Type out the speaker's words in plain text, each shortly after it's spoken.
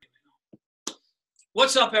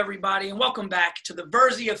What's up, everybody, and welcome back to the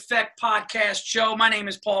Verzi Effect podcast show. My name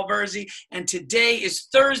is Paul Verzi, and today is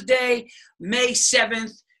Thursday, May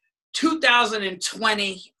 7th,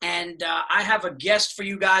 2020, and I have a guest for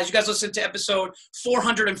you guys. You guys listened to episode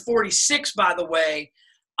 446, by the way,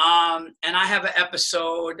 and I have an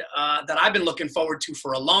episode that I've been looking forward to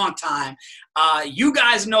for a long time. You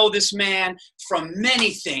guys know this man from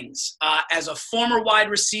many things. As a former wide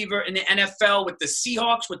receiver in the NFL with the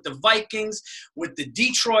Seahawks, with the Vikings, with the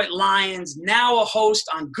Detroit Lions, now a host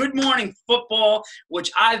on Good Morning Football, which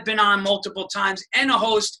I've been on multiple times, and a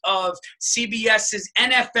host of CBS's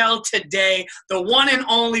NFL Today, the one and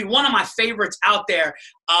only, one of my favorites out there,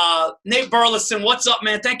 Nate Burleson. What's up,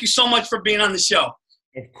 man? Thank you so much for being on the show.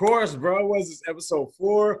 Of course, bro. Was this episode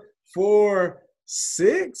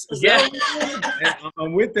 446? Yeah. And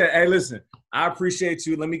I'm with that. Hey, listen, I appreciate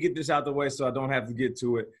you. Let me get this out the way so I don't have to get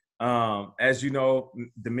to it. As you know,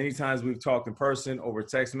 the many times we've talked in person over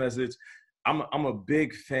text message, I'm a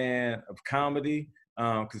big fan of comedy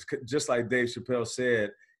because just like Dave Chappelle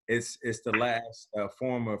said, it's the last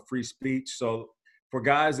form of free speech. So for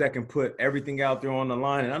guys that can put everything out there on the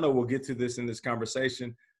line, and I know we'll get to this in this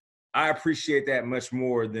conversation, I appreciate that much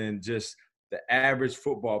more than just the average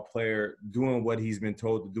football player doing what he's been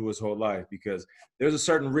told to do his whole life, because there's a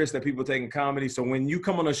certain risk that people take in comedy. So when you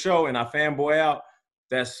come on a show and I fanboy out,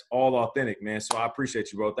 that's all authentic, man. So I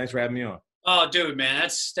appreciate you, bro. Thanks for having me on. Oh, dude, man,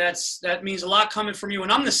 that means a lot coming from you,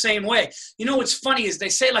 and I'm the same way. You know what's funny is they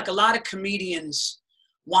say like a lot of comedians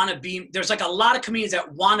there's like a lot of comedians that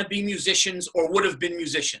want to be musicians or would have been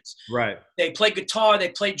musicians. Right. They play guitar, they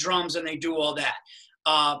play drums, and they do all that.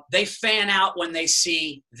 They fan out when they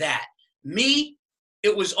see that. Me,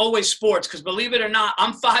 it was always sports, because believe it or not,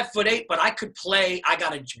 I'm 5'8", but I could play.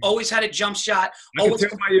 Always had a jump shot. I can tell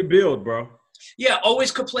by your build, bro. Yeah,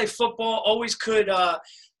 always could play football. Always could, and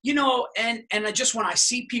just when I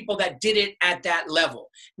see people that did it at that level.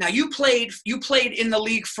 Now you played in the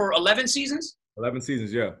league for 11 seasons. 11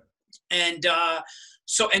 seasons, yeah. And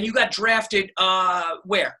and you got drafted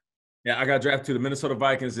where? Yeah, I got drafted to the Minnesota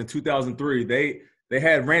Vikings in 2003. They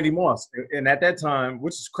had Randy Moss, and at that time,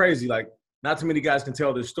 which is crazy, like not too many guys can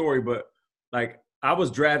tell this story, but like I was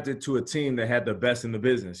drafted to a team that had the best in the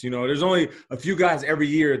business. You know, there's only a few guys every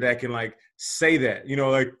year that can like say that. You know,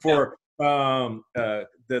 like for the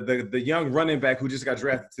young running back who just got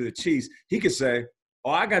drafted to the Chiefs, he could say,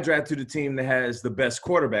 "Oh, I got drafted to the team that has the best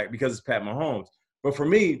quarterback because it's Pat Mahomes." But for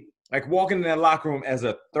me, like walking in that locker room as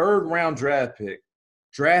a third-round draft pick,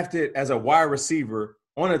 drafted as a wide receiver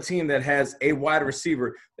on a team that has a wide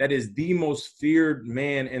receiver that is the most feared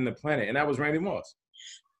man in the planet, and that was Randy Moss.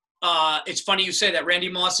 It's funny you say that. Randy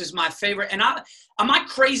Moss is my favorite. And am I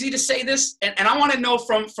crazy to say this? And I want to know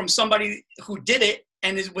from somebody who did it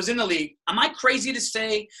and was in the league, am I crazy to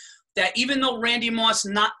say that even though Randy Moss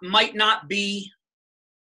might not be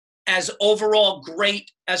as overall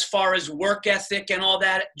great as far as work ethic and all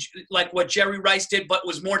that, like what Jerry Rice did, but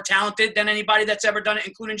was more talented than anybody that's ever done it,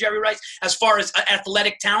 including Jerry Rice, as far as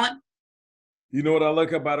athletic talent? You know what I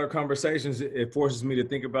like about our conversations? It forces me to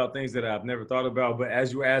think about things that I've never thought about. But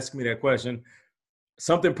as you ask me that question,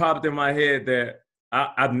 something popped in my head that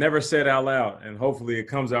I've never said out loud, and hopefully it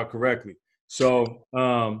comes out correctly. So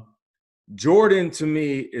Jordan, to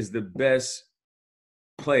me, is the best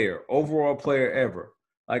overall player ever.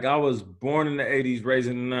 Like, I was born in the 80s, raised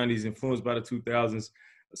in the 90s, influenced by the 2000s.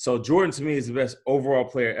 So Jordan, to me, is the best overall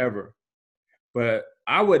player ever. But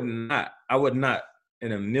I would not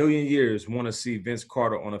in a million years want to see Vince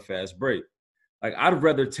Carter on a fast break. Like, I'd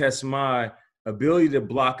rather test my ability to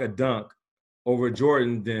block a dunk over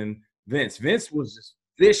Jordan than Vince. Vince was just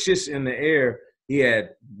vicious in the air. He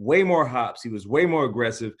had way more hops. He was way more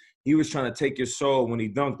aggressive. He was trying to take your soul when he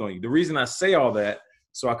dunked on you. The reason I say all that,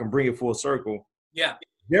 so I can bring it full circle. Yeah.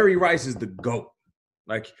 Jerry Rice is the GOAT.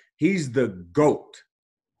 Like, he's the GOAT.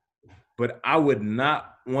 But I would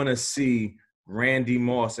not want to see Randy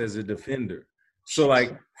Moss as a defender. So,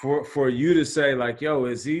 like, for you to say, like, yo,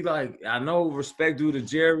 is he like – I know respect due to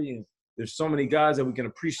Jerry, and there's so many guys that we can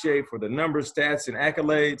appreciate for the numbers, stats, and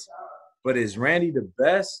accolades, but is Randy the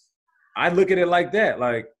best? I look at it like that.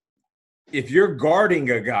 Like, if you're guarding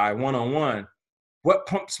a guy one-on-one, what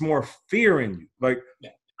pumps more fear in you? Like,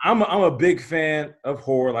 I'm a big fan of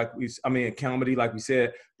horror, comedy, like we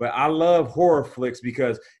said, but I love horror flicks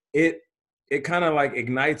because it kind of like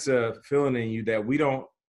ignites a feeling in you that we don't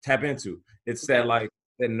tap into. It's that like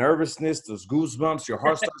that nervousness, those goosebumps, your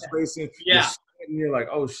heart starts racing. Yeah. You're like,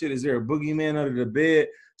 oh shit, is there a boogeyman under the bed?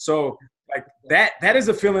 So like that is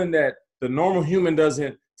a feeling that the normal human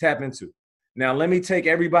doesn't tap into. Now let me take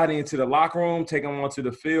everybody into the locker room, take them onto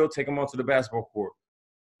the field, take them onto the basketball court.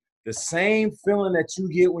 the same feeling that you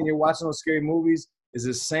get when you're watching those scary movies is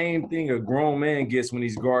the same thing a grown man gets when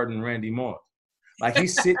he's guarding Randy Moss. Like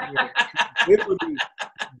he's sitting there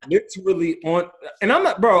literally on, and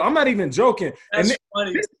I'm not even joking. That's and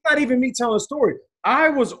funny. This is not even me telling a story. I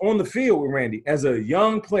was on the field with Randy as a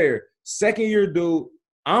young player, second year dude.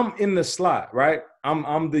 I'm in the slot, right?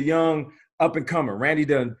 I'm the young up and comer. Randy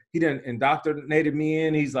he done indoctrinated me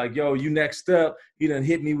in. He's like, yo, you next up. He done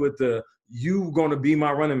hit me with you gonna be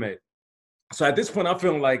my running mate. So at this point, I'm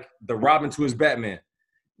feeling like the Robin to his Batman.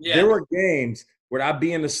 Yeah. There were games where I'd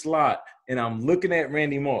be in the slot and I'm looking at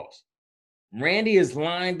Randy Moss. Randy is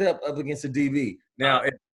lined up against the DB. Now,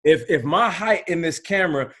 if my height in this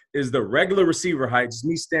camera is the regular receiver height, just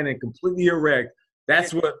me standing completely erect,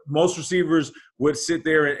 that's what most receivers would sit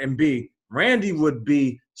there and be. Randy would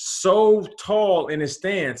be so tall in his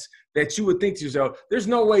stance that you would think to yourself, there's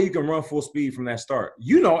no way you can run full speed from that start.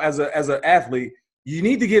 You know, as an athlete, you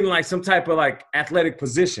need to get in like some type of like athletic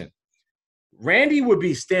position. Randy would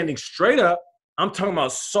be standing straight up. I'm talking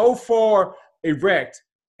about so far erect.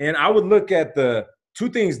 And I would look at the two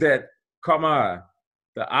things that caught my eye,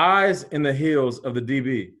 the eyes and the heels of the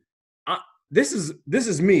DB. This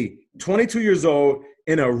is me, 22 years old,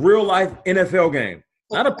 in a real-life NFL game.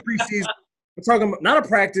 Not a preseason. I'm talking about not a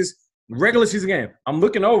practice, regular season game. I'm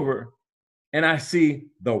looking over, and I see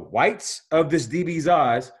the whites of this DB's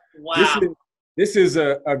eyes. Wow. This is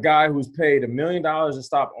a guy who's paid $1 million to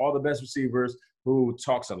stop all the best receivers, who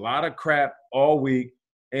talks a lot of crap all week.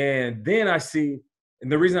 And then I see –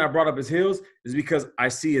 and the reason I brought up his heels is because I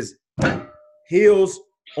see his heels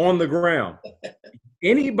on the ground.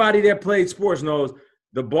 Anybody that played sports knows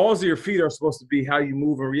the balls of your feet are supposed to be how you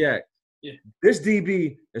move and react. Yeah. This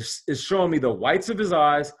DB is showing me the whites of his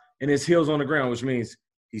eyes and his heels on the ground, which means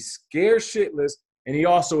he's scared shitless, and he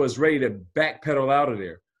also is ready to backpedal out of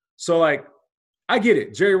there. So, like, I get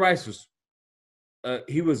it. Jerry Rice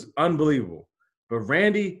he was unbelievable. But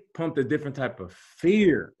Randy pumped a different type of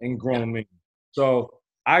fear in grown men. So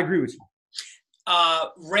I agree with you.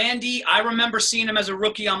 Randy, I remember seeing him as a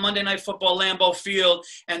rookie on Monday Night Football, Lambeau Field,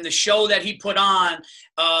 and the show that he put on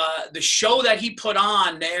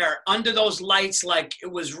there under those lights, like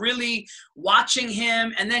it was really watching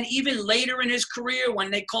him. And then even later in his career,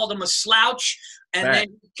 when they called him a slouch, and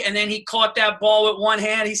then he caught that ball with one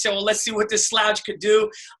hand, he said, well, let's see what this slouch could do.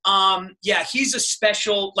 Yeah, he's a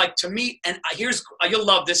special, like, to me. And you'll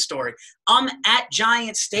love this story. I'm at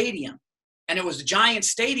Giant Stadium. And it was the Giant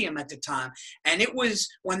Stadium at the time. And it was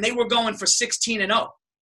when they were going for 16-0.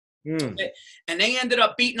 And they ended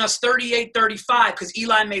up beating us 38-35 because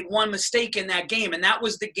Eli made one mistake in that game. And that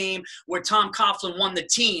was the game where Tom Coughlin won the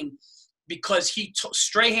team because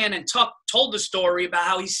Strahan and Tuck told the story about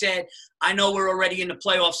how he said, I know we're already in the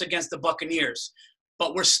playoffs against the Buccaneers,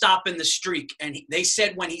 but we're stopping the streak. And they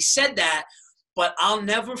said when he said that, but I'll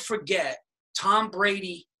never forget Tom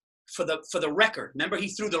Brady – for the record. Remember, he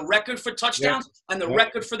threw the record for touchdowns and the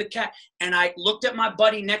record for the catch. And I looked at my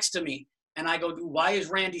buddy next to me, and I go, why is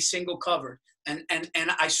Randy single covered? And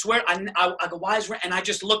I swear, I go, why is Randy? And I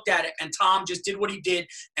just looked at it, and Tom just did what he did,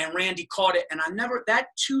 and Randy caught it. And that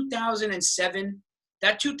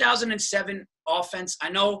 2007 offense, I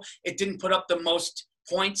know it didn't put up the most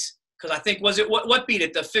points because I think, was it what beat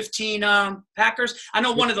it? The 15 Packers? I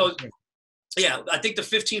know one of those. Yeah, I think the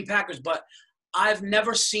 15 Packers, but I've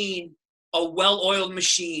never seen a well-oiled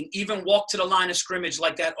machine even walk to the line of scrimmage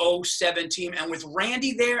like that 07 team. And with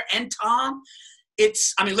Randy there and Tom,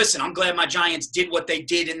 listen, I'm glad my Giants did what they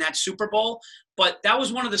did in that Super Bowl, but that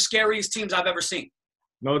was one of the scariest teams I've ever seen.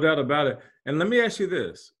 No doubt about it. And let me ask you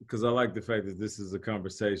this, because I like the fact that this is a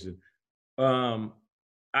conversation.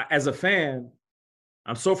 As a fan,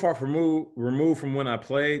 I'm so far removed from when I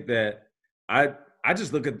played that I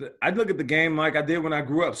just look at the game like I did when I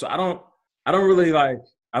grew up. So I don't really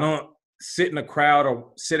I don't sit in a crowd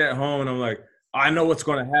or sit at home and I'm like, I know what's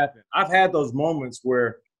going to happen. I've had those moments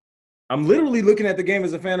where I'm literally looking at the game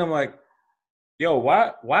as a fan. I'm like, yo,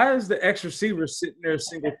 why is the X receiver sitting there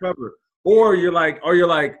single cover? Or you're like, are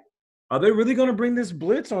they really going to bring this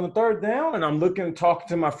blitz on the third down? And I'm talking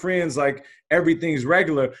to my friends like everything's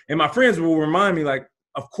regular. And my friends will remind me like,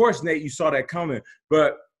 of course, Nate, you saw that coming.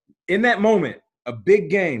 But in that moment, a big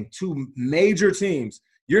game, two major teams,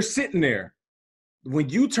 you're sitting there. When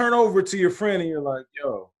you turn over to your friend and you're like,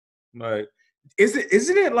 yo, like,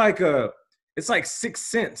 isn't it like it's like Sixth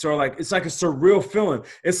Sense, or like it's like a surreal feeling.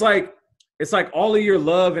 It's like all of your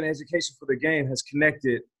love and education for the game has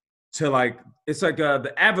connected to like, it's like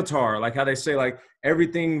the Avatar, like how they say like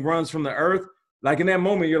everything runs from the earth. Like in that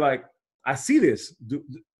moment, you're like, I see this.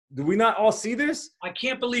 Do we not all see this? I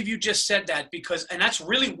can't believe you just said that and that's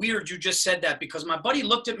really weird you just said that because my buddy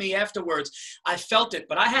looked at me afterwards. I felt it,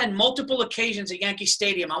 but I had multiple occasions at Yankee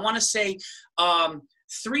Stadium. I want to say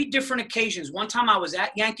 3 different occasions. One time I was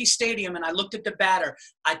at Yankee Stadium and I looked at the batter.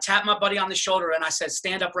 I tapped my buddy on the shoulder and I said,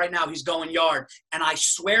 stand up right now. He's going yard. And I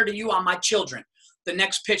swear to you on my children, the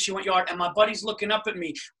next pitch he went yard. And my buddy's looking up at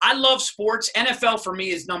me. I love sports. NFL for me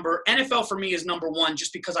is number 1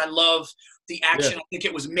 just because I love the action. Yeah. I think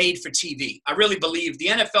it was made for TV. I really believe the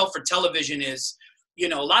NFL for television is, a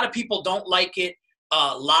lot of people don't like it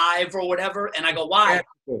live or whatever. And I go, why?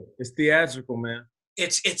 It's theatrical, man.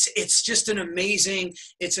 It's just an amazing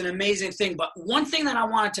thing. But one thing that I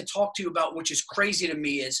wanted to talk to you about, which is crazy to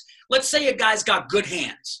me, is let's say a guy's got good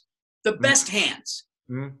hands, the best hands.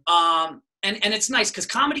 Mm-hmm. And it's nice because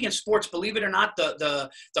comedy and sports, believe it or not, the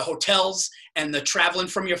hotels and the traveling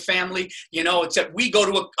from your family, it's that we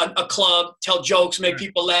go to a club, tell jokes, make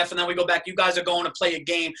people laugh, and then we go back. You guys are going to play a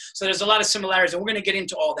game. So there's a lot of similarities, and we're going to get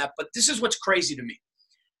into all that. But this is what's crazy to me.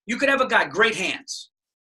 You could have a guy, great hands.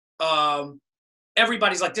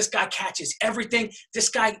 Everybody's like, this guy catches everything. This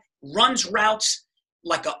guy runs routes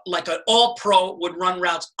like an all-pro would run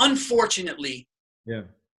routes. Unfortunately, yeah,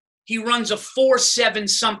 he runs a 4.7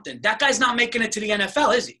 something. That guy's not making it to the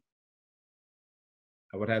NFL, is he?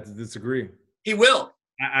 I would have to disagree. He will.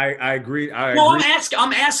 I agree. No,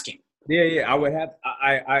 I'm asking. Yeah. I would have.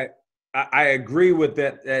 I agree with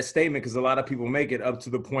that statement because a lot of people make it up to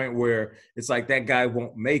the point where it's like that guy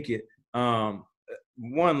won't make it.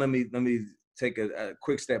 One, let me take a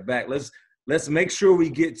quick step back. Let's make sure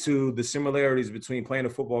we get to the similarities between playing a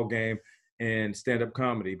football game and stand-up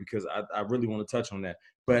comedy because I really want to touch on that.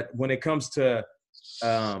 But when it comes to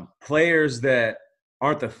players that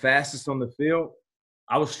aren't the fastest on the field,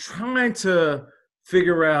 I was trying to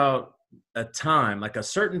figure out a time, like a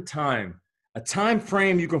certain time, a time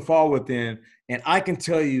frame you can fall within, and I can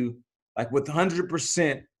tell you, like with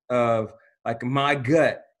 100% of like my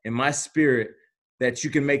gut and my spirit, that you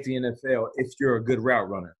can make the NFL if you're a good route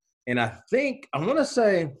runner. And I want to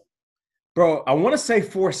say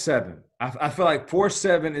 4.7. I feel like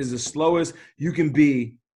 4.7 is the slowest you can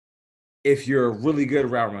be if you're a really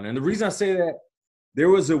good route runner. And the reason I say that, there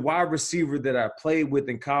was a wide receiver that I played with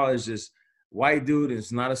in college, this white dude, and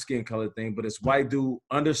it's not a skin color thing, but it's white dude,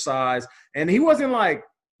 undersized. And he wasn't like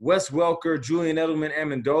Wes Welker, Julian Edelman,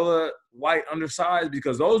 Amendola, white, undersized,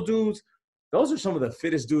 because those dudes, those are some of the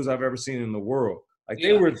fittest dudes I've ever seen in the world. Like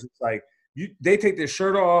they were just like, they take their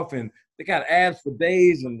shirt off and they got abs for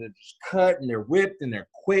days and they're just cut and they're whipped and they're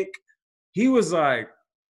quick. He was like,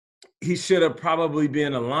 he should have probably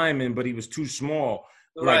been a lineman, but he was too small.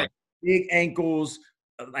 Right. Like big ankles,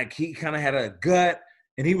 like he kind of had a gut.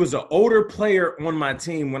 And he was an older player on my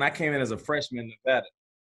team when I came in as a freshman in Nevada.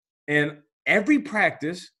 And every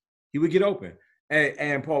practice, he would get open.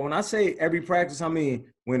 And Paul, when I say every practice, I mean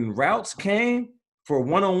when routes came for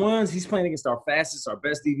one-on-ones, he's playing against our fastest, our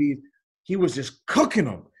best DBs. He was just cooking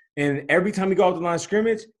them. And every time he got off the line of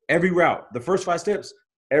scrimmage, every route, the first 5 steps,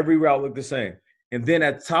 every route looked the same. And then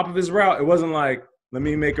at the top of his route, it wasn't like, let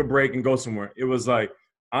me make a break and go somewhere. It was like,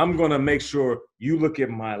 I'm going to make sure you look at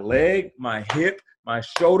my leg, my hip, my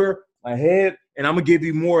shoulder, my head, and I'm going to give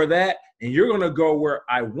you more of that. And you're going to go where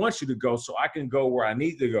I want you to go so I can go where I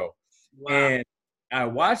need to go. Wow. And I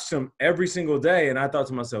watched him every single day, and I thought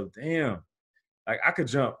to myself, damn, like I could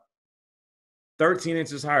jump 13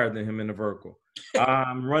 inches higher than him in the vertical.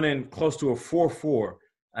 I'm running close to a 4.4.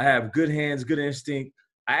 I have good hands, good instinct.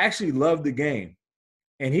 I actually love the game.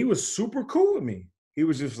 And he was super cool with me. He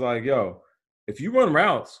was just like, yo, if you run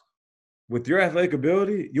routes with your athletic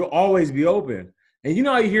ability, you'll always be open. And you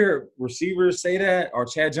know how you hear receivers say that? Or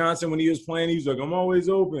Chad Johnson, when he was playing, he was like, I'm always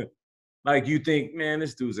open. Like you think, man,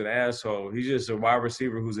 this dude's an asshole. He's just a wide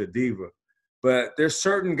receiver who's a diva. But there's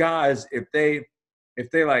certain guys, if they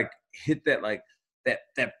like hit that, like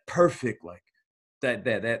that perfect, like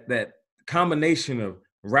that combination of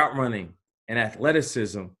route running and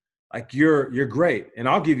athleticism, like you're great. And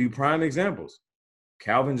I'll give you prime examples.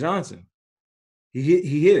 Calvin Johnson, he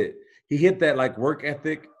hit it. He hit that like work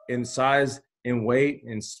ethic and size and weight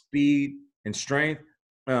and speed and strength.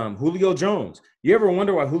 Julio Jones. You ever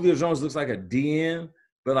wonder why Julio Jones looks like a DN?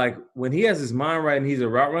 But like when he has his mind right and he's a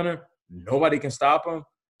route runner, nobody can stop him.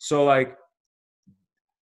 So like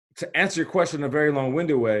to answer your question in a very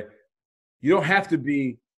long-winded way, you don't have to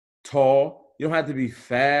be tall. You don't have to be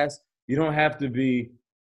fast. You don't have to be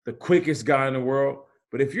the quickest guy in the world.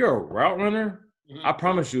 But if you're a route runner, I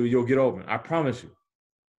promise you'll get open. I promise you.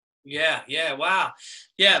 Yeah, wow.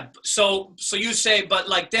 Yeah, so you say, but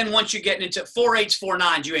like then once you're getting into 4.8s,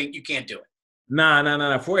 4.9s, you can't do it. Nah.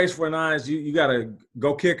 4H 4.9s, you gotta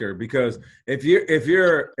go kicker, because if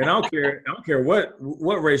you're, and I don't care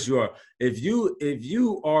what race you are. If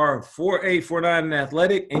you are 4'8", 4'9" and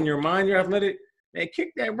athletic, in your mind you're athletic, man,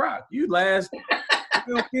 kick that rock. You last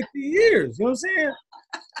 50 years. You know what I'm saying?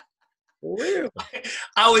 For real.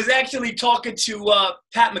 I was actually talking to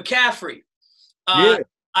Pat McCaffrey. Yeah.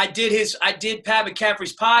 I did Pat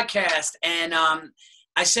McCaffrey's podcast, and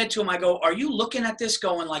I said to him, I go, are you looking at this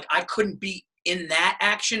going like, I couldn't be in that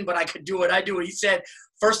action, but I could do what I do? And he said,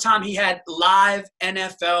 first time he had live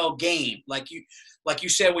NFL game, like you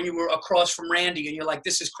said when you were across from Randy, and you're like,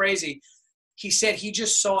 this is crazy. He said he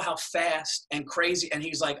just saw how fast and crazy, and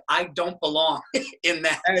he's like, I don't belong in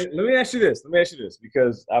that. Hey, let me ask you this,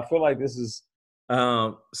 because I feel like this is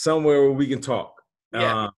somewhere where we can talk.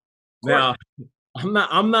 Yeah. Now,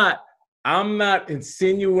 I'm not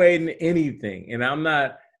insinuating anything, and I'm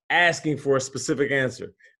not asking for a specific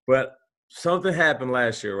answer, but something happened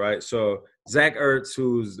last year, right? So Zach Ertz,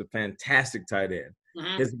 who's a fantastic tight end,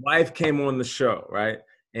 his wife came on the show, right?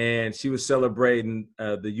 And she was celebrating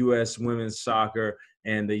the U.S. women's soccer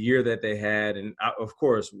and the year that they had. And of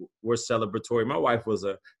course, we're celebratory. My wife was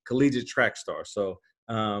a collegiate track star. So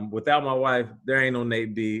without my wife, there ain't no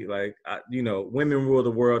Nate B. Like, women rule the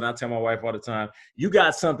world. And I tell my wife all the time, you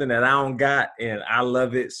got something that I don't got, and I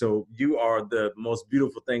love it. So you are the most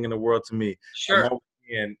beautiful thing in the world to me. Sure.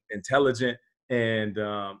 And intelligent, and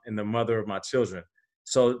the mother of my children.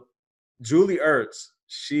 So Julie Ertz,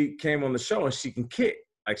 she came on the show, and she can kick.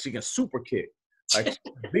 Like, she can super kick. Like, she's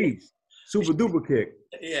a beast. Super duper kick.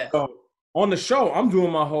 Yeah. So on the show, I'm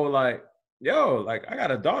doing my whole I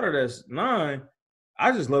got a daughter that's 9.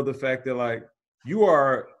 I just love the fact that, like, you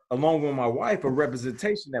are, along with my wife, a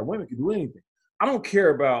representation that women can do anything. I don't care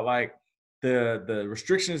about, like, the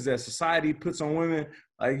restrictions that society puts on women.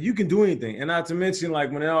 Like, you can do anything. And not to mention,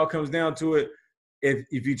 like, when it all comes down to it, if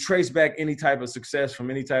you trace back any type of success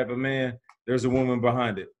from any type of man, there's a woman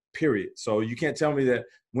behind it, period. So you can't tell me that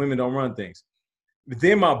women don't run things. But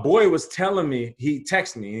then my boy was telling me, he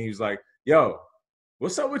texted me, and he was like, yo,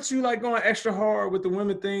 what's up with you, like, going extra hard with the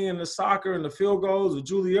women thing and the soccer and the field goals with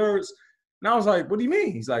Julie Ertz? And I was like, what do you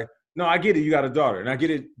mean? He's like, no, I get it. You got a daughter. And I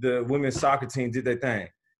get it. The women's soccer team did their thing.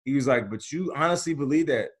 He was like, but you honestly believe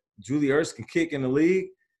that Julie Ertz can kick in the league?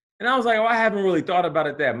 And I was like, I haven't really thought about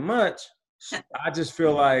it that much. I just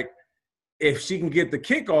feel like if she can get the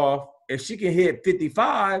kickoff, if she can hit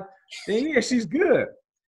 55, then yeah, she's good.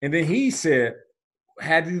 And then he said,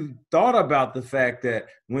 have you thought about the fact that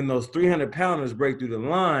when those 300-pounders break through the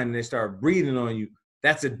line and they start breathing on you,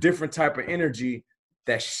 that's a different type of energy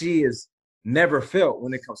that she has never felt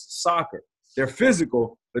when it comes to soccer. They're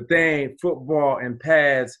physical, but they ain't football and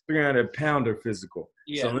pads, 300-pounder physical.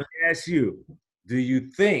 Yeah. So let me ask you, do you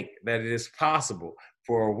think that it is possible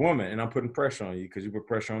for a woman, and I'm putting pressure on you because you put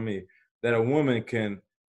pressure on me, that a woman can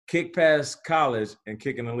kick past college and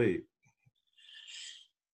kick in the league?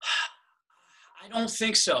 I don't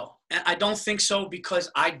think so. And I don't think so because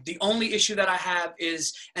the only issue that I have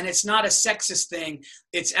is, and it's not a sexist thing,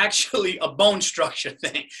 it's actually a bone structure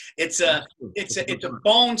thing. It's a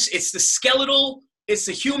bones, it's the skeletal, it's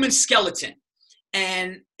the human skeleton.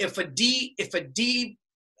 And if a D, it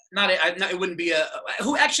wouldn't be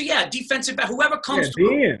defensive back, whoever comes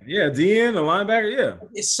through. DN, a linebacker, yeah.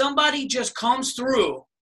 If somebody just comes through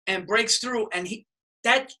and breaks through, and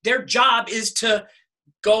their job is to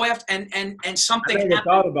go after and something. I never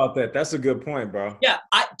thought about that. That's a good point, bro. Yeah.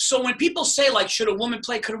 So when people say, like, should a woman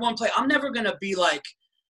play? Could a woman play? I'm never gonna be like,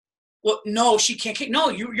 well, no, she can't kick. No,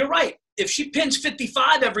 you're right. If she pins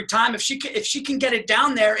 55 every time, if she can get it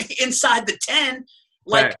down there inside the 10,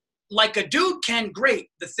 like a dude can, great.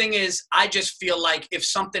 The thing is, I just feel like if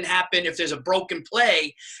something happened, if there's a broken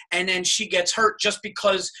play and then she gets hurt just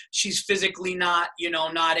because she's physically not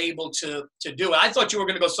able to do it. I thought you were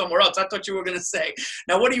going to go somewhere else. I thought you were going to say,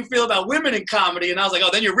 now, what do you feel about women in comedy? And I was like, oh,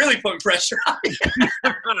 then you're really putting pressure on me.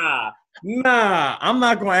 Nah, I'm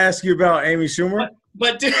not going to ask you about Amy Schumer.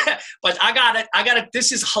 But I got it.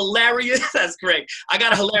 This is hilarious. That's great. I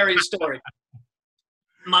got a hilarious story.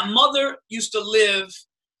 My mother used to live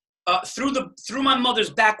through my mother's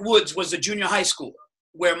backwoods was a junior high school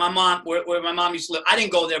where my mom used to live. I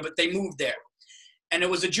didn't go there, but they moved there. And it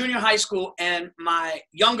was a junior high school, and my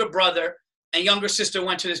younger brother and younger sister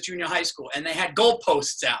went to this junior high school, and they had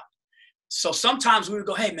goalposts out. So sometimes we would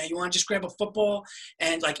go, hey, man, you want to just grab a football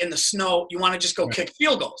and, like, in the snow, you want to just go kick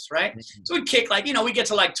field goals, right? Mm-hmm. So we'd kick, like, we get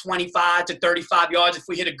to like 25 to 35 yards. If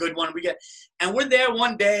we hit a good one, and we're there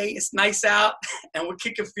one day, it's nice out, and we're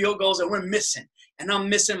kicking field goals, and we're missing. And I'm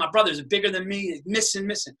missing. My brother's bigger than me. He's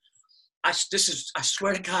missing. I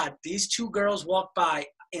swear to God, these two girls walked by.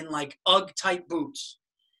 in like UGG type boots.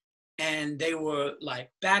 And they were like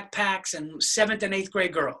backpacks and 7th and 8th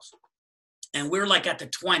grade girls. And we're like at the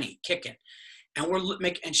 20 kicking. And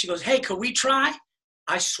and she goes, hey, could we try?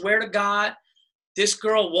 I swear to God, this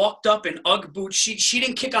girl walked up in UGG boots. She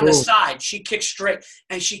didn't kick on the side. She kicked straight.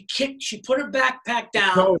 And she put her backpack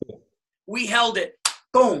down. We held it.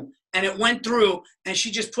 Boom. And it went through. And she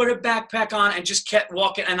just put her backpack on and just kept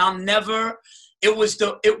walking. And I never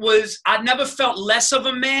felt less of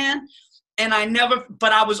a man. And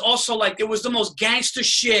but I was also like, it was the most gangster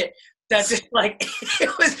shit that like,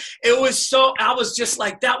 it was so, I was just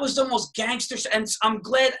like, that was the most gangster. And I'm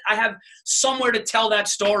glad I have somewhere to tell that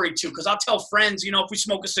story to, because I'll tell friends, if we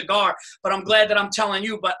smoke a cigar, but I'm glad that I'm telling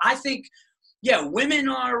you. But I think, yeah, women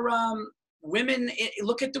are,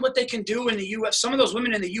 look at what they can do in the UFC. Some of those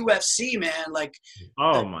women in the UFC, man, like.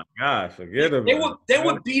 Oh my gosh, forget about it. They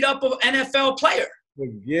would beat up an NFL player.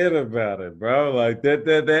 Forget about it, bro. Like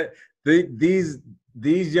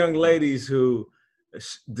these young ladies who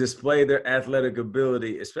display their athletic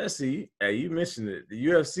ability, especially, you mentioned it, the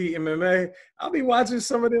UFC, MMA. I'll be watching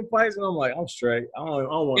some of them fights and I'm like, I'm straight. I don't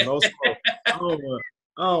want no smoke. I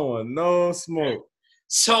don't want no smoke.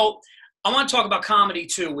 So I want to talk about comedy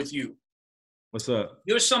too with you. What's up?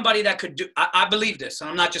 You're somebody that could do, I believe this, and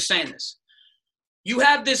I'm not just saying this. You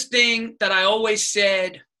have this thing that I always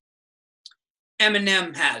said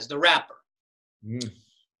Eminem has, the rapper.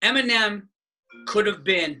 Eminem could have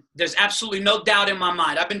been, there's absolutely no doubt in my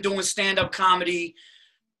mind. I've been doing stand-up comedy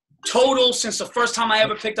total since the first time I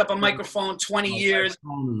ever picked up a microphone, 20 years.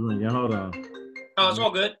 Hold on. Oh, it's all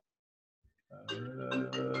good.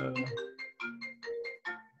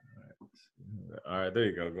 All right, there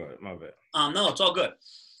you go. Go ahead. My bad. No, it's all good.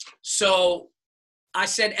 So I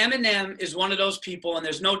said Eminem is one of those people, and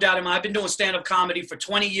there's no doubt in my, I've been doing stand-up comedy for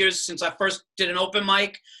 20 years since I first did an open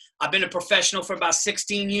mic. I've been a professional for about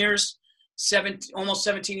 16 years, almost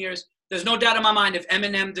 17 years. There's no doubt in my mind if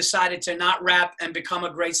Eminem decided to not rap and become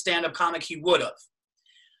a great stand-up comic, he would have.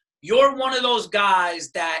 You're one of those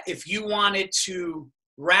guys that if you wanted to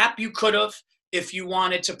rap, you could have. If you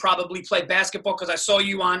wanted to probably play basketball, because I saw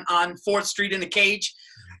you on 4th Street in the cage.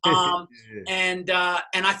 And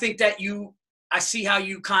I think that I see how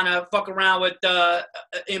you kind of fuck around with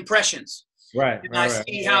impressions. Right. And I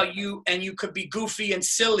see how you could be goofy and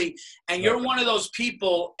silly. And you're one of those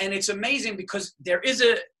people. And it's amazing because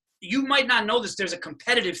you might not know this, there's a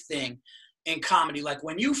competitive thing in comedy. Like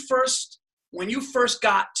when you first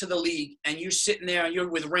got to the league and you're sitting there and you're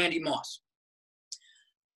with Randy Moss.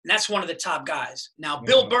 And that's one of the top guys. Now,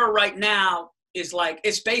 Bill Burr right now is like,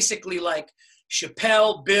 it's basically like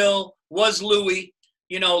Chappelle, Bill, was Louis.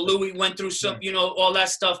 Louis went through some, all that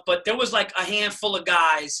stuff. But there was like a handful of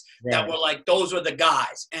guys that were like, those were the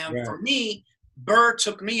guys. And for me, Burr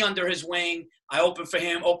took me under his wing. I opened for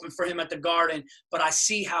him at the Garden. But I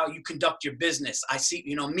see how you conduct your business. I see,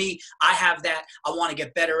 me, I have that. I want to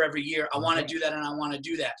get better every year. I want to do that, and I want to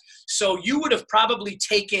do that. So you would have probably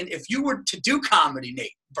taken, if you were to do comedy,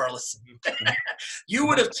 Nate Burleson, you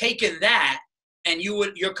would have taken that and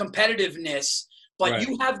your competitiveness. But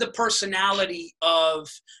you have the personality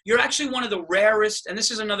you're actually one of the rarest, and this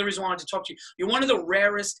is another reason I wanted to talk to you. You're one of the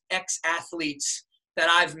rarest ex-athletes that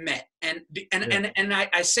I've met. And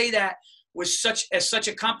I say that with such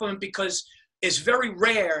a compliment because it's very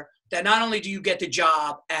rare that not only do you get the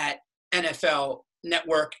job at NFL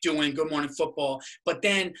Network doing Good Morning Football, but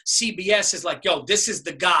then CBS is like, yo, this is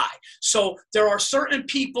the guy. So there are certain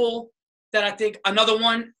people that I think another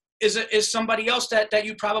one is somebody else that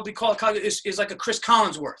you probably call is like a Chris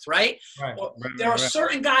Collinsworth, right? There are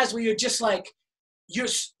certain guys where you're just like,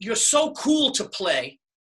 you're so cool to play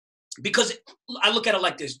because I look at it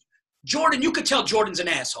like this. Jordan, you could tell Jordan's an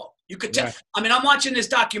asshole. You could tell. I mean, I'm watching this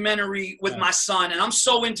documentary with my son, and I'm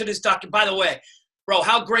so into this By the way, bro,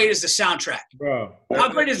 how great is the soundtrack? Bro, how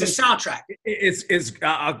great is the soundtrack?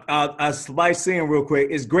 I'll slice in real quick.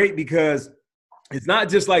 It's great because it's not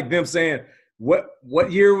just like them saying,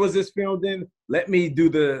 what year was this filmed in? Let me do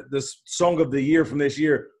the song of the year from this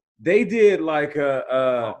year. They did like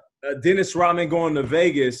a Dennis Rodman going to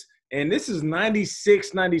Vegas, and this is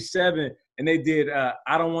 96, 97, and they did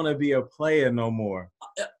I Don't Want to Be a Player No More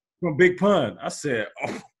from Big Pun. I said,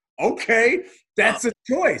 oh, okay, that's a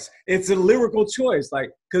choice. It's a lyrical choice,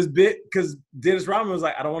 like because Dennis Rodman was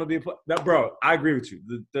like, I don't want to be a player. Bro, I agree with you.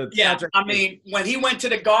 I mean, when he went to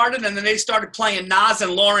the Garden and then they started playing Nas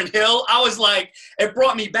and Lauryn Hill, I was like, it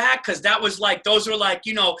brought me back because that was like, those were like,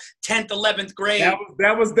 10th, 11th grade.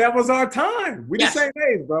 That was our time. We the same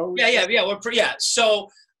age, bro. Yeah. So,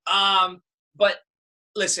 but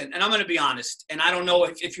listen, and I'm going to be honest, and I don't know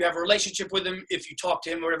if you have a relationship with him, if you talk to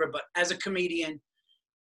him or whatever, but as a comedian,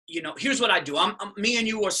 here's what I do. Me and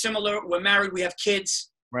you are similar. We're married. We have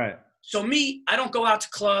kids. Right. So me, I don't go out to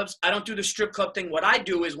clubs. I don't do the strip club thing. What I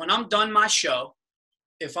do is when I'm done my show,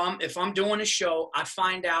 if I'm doing a show, I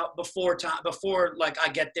find out before like I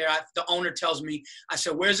get there, the owner tells me, I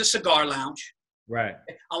said, where's a cigar lounge? Right.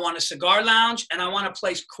 I want a cigar lounge, and I want a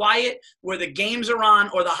place quiet where the games are on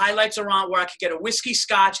or the highlights are on, where I could get a whiskey,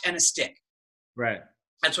 scotch, and a stick. Right.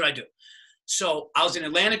 That's what I do. So I was in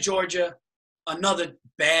Atlanta, Georgia. Another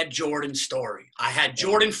bad Jordan story. I had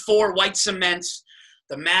Jordan 4 white cements.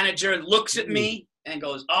 The manager looks at me and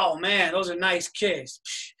goes, oh, man, those are nice kids.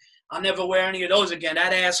 I'll never wear any of those again.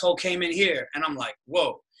 That asshole came in here. And I'm like,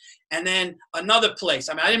 whoa. And then another place.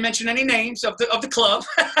 I didn't mention any names of the club.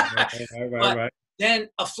 Right. Then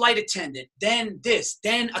a flight attendant, then this,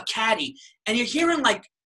 then a caddy. And you're hearing like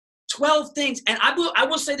 12 things. And I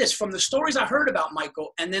will say this, from the stories I heard about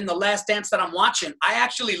Michael and then The Last Dance that I'm watching, I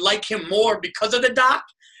actually like him more because of the doc.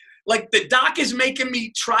 Like, the doc is making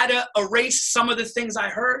me try to erase some of the things I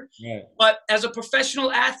heard. Yeah. But as a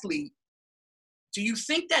professional athlete, do you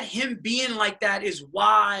think that him being like that is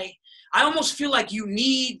why – I almost feel like you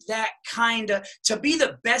need that kind of – to be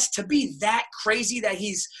the best, to be that crazy that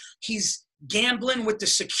he's gambling with the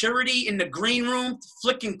security in the green room,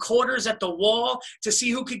 flicking quarters at the wall to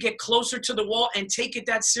see who could get closer to the wall and take it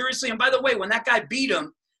that seriously. And by the way, when that guy beat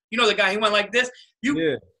him, the guy, he went like this.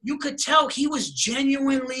 You could tell he was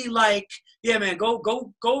genuinely like, yeah, man, go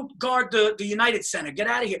guard the United Center. Get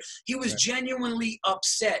out of here. He was genuinely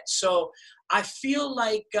upset. So I feel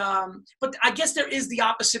like, but I guess there is the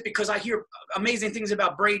opposite, because I hear amazing things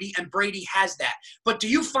about Brady, and Brady has that. But do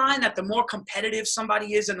you find that the more competitive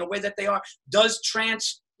somebody is in the way that they are, does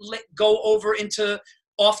go over into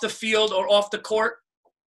off the field or off the court?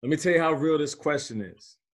 Let me tell you how real this question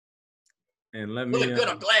is. And let me good.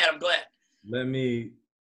 I'm glad.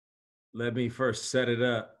 Let me first set it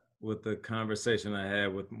up with the conversation I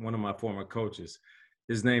had with one of my former coaches.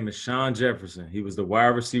 His name is Sean Jefferson. He was the wide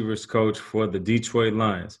receivers coach for the Detroit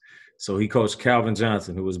Lions. So he coached Calvin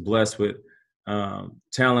Johnson, who was blessed with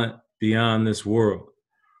talent beyond this world.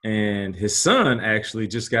 And his son actually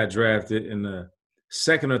just got drafted in the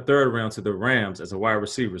second or third round to the Rams as a wide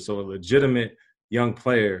receiver. So a legitimate young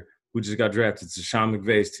player who just got drafted to Sean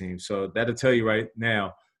McVay's team. So that'll tell you right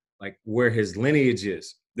now, like, where his lineage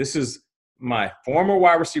is. This is my former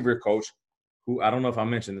wide receiver coach, who, I don't know if I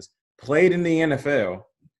mentioned this, played in the NFL,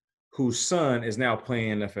 whose son is now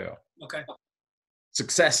playing NFL. Okay.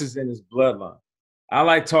 Success is in his bloodline. I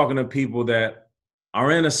like talking to people that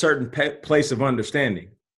are in a certain place of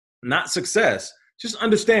understanding. Not success, just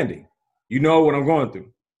understanding. You know what I'm going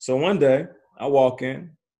through. So one day, I walk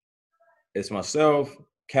in. It's myself,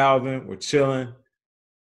 Calvin, we're chilling.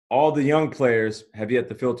 All the young players have yet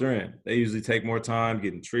to filter in. They usually take more time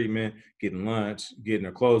getting treatment, getting lunch, getting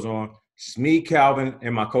their clothes on. It's me, Calvin,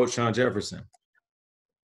 and my coach, Sean Jefferson.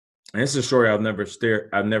 And it's a story I've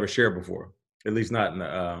never shared before, at least not in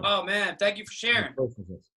the. Oh man, thank you for sharing.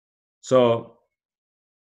 So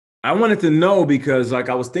I wanted to know, because, like,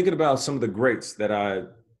 I was thinking about some of the greats that I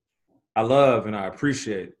love and I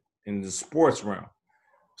appreciate in the sports realm.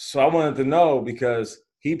 So I wanted to know, because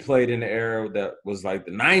he played in the era that was like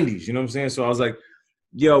the 90s, you know what I'm saying? So I was like,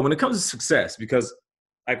 yo, when it comes to success, because,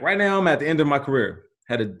 like, right now I'm at the end of my career,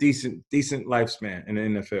 had a decent lifespan in the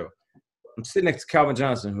NFL. I'm sitting next to Calvin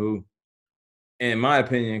Johnson, who, in my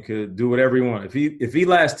opinion, could do whatever he wants. If he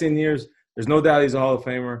lasts 10 years, there's no doubt he's a Hall of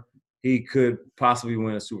Famer. He could possibly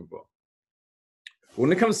win a Super Bowl. But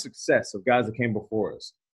when it comes to success of guys that came before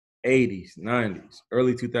us, 80s, 90s,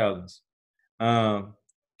 early 2000s,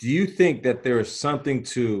 do you think that there is something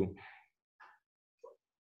to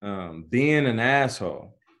being an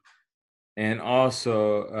asshole and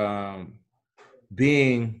also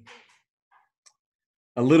being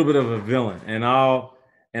a little bit of a villain? And I'll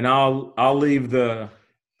leave the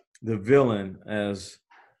villain as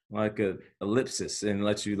like a ellipsis and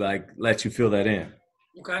let you fill that in.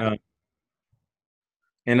 Okay.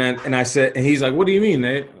 And I said, and he's like, what do you mean,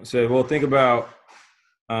 Nate? I said, well, think about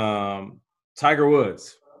Tiger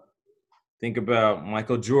Woods. Think about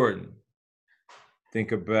Michael Jordan.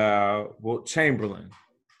 Think about Wilt Chamberlain,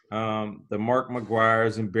 the Mark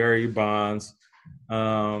McGuires and Barry Bonds.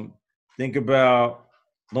 Think about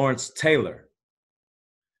Lawrence Taylor.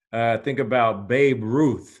 Think about Babe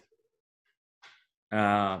Ruth.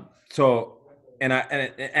 So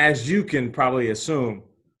as you can probably assume,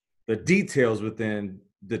 the details within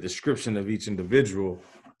the description of each individual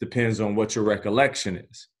depends on what your recollection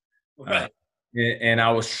is. Right. And I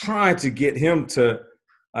was trying to get him to,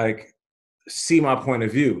 like, see my point of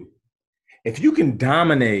view. If you can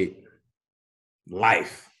dominate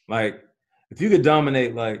life, like, if you could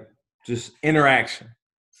dominate like just interaction,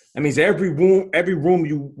 that means every room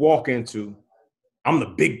you walk into, I'm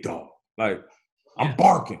the big dog. Like I'm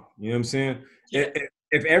barking. You know what I'm saying? Yeah.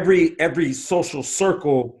 If every social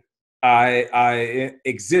circle I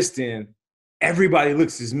exist in, everybody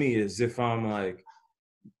looks at me as if I'm like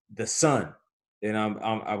the sun, and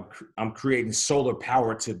I'm creating solar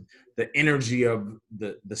power to the energy of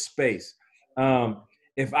the space.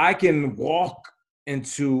 If I can walk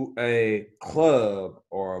into a club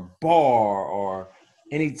or a bar or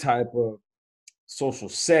any type of social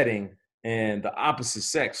setting, and the opposite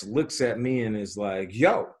sex looks at me and is like,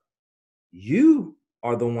 yo, you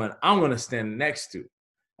are the one I want to stand next to,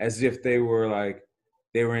 as if they were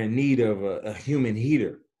in need of a human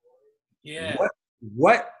heater. Yeah.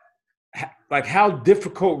 What like how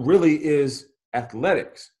difficult really is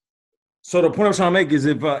athletics? So the point I'm trying to make is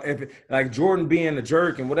if like Jordan being a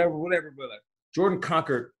jerk and whatever, but like Jordan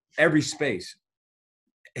conquered every space.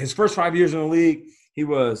 His first 5 years in the league, he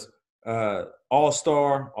was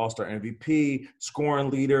all-star MVP, scoring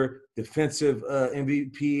leader, defensive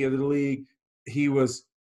MVP of the league. He was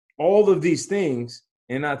all of these things,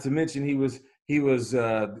 and not to mention he was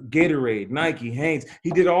Gatorade, Nike, Hanes.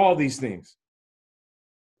 He did all these things.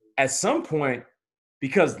 At some point,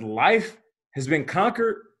 because life has been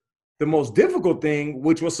conquered, the most difficult thing,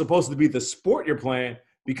 which was supposed to be the sport you're playing,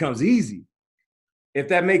 becomes easy. If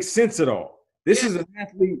that makes sense at all. This is an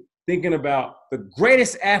athlete thinking about the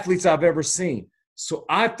greatest athletes I've ever seen. So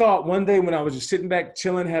I thought one day when I was just sitting back,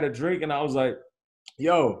 chilling, had a drink, and I was like,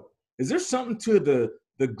 yo, is there something to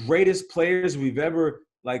the greatest players we've ever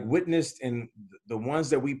like witnessed and the ones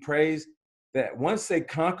that we praise, that once they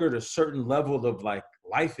conquered a certain level of like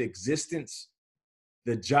life existence,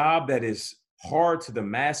 the job that is hard to the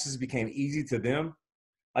masses became easy to them?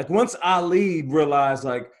 Like once Ali realized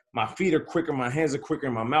like my feet are quicker, my hands are quicker,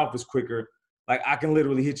 and my mouth is quicker, like I can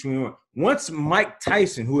literally hit you in. Once Mike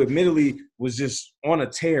Tyson, who admittedly was just on a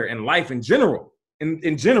tear in life in general,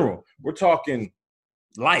 in general, we're talking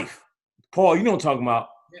life. Paul, you know what I'm talking about?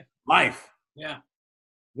 Yeah. Life. Yeah.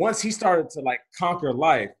 Once he started to like conquer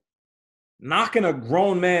life, knocking a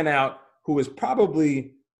grown man out who is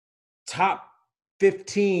probably top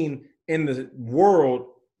 15 in the world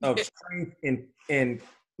of strength and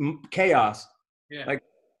chaos. Yeah. Like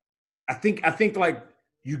I think like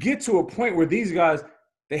you get to a point where these guys,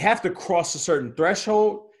 they have to cross a certain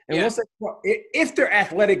threshold. And once if they're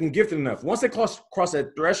athletic and gifted enough, once they cross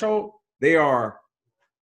that threshold,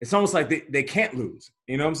 it's almost like they can't lose.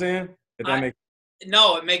 You know what I'm saying?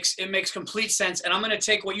 No, it makes complete sense. And I'm going to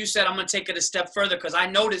take what you said, I'm going to take it a step further because I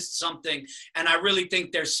noticed something, and I really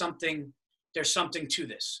think there's something to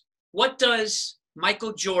this. What does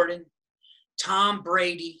Michael Jordan, Tom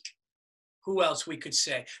Brady, who else we could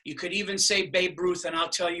say? You could even say Babe Ruth, and I'll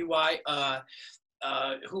tell you why.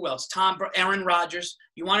 Who else? Aaron Rodgers.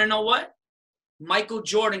 You want to know what? Michael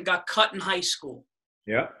Jordan got cut in high school.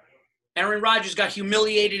 Yeah. Aaron Rodgers got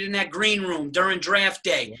humiliated in that green room during draft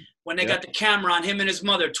day when they got the camera on him and his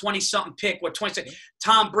mother, 20-something pick, 26.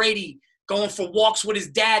 Tom Brady going for walks with his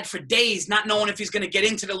dad for days, not knowing if he's going to get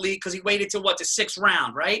into the league because he waited till, the 6th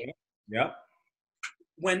round, right? Yeah.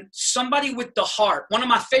 When somebody with the heart, one of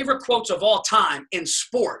my favorite quotes of all time in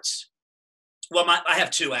sports, I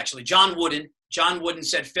have two, actually. John Wooden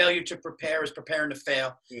said, failure to prepare is preparing to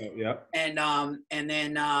fail. Yeah. And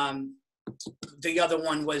then the other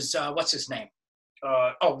one was, what's his name?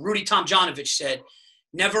 Rudy Tomjanovich said,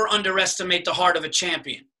 never underestimate the heart of a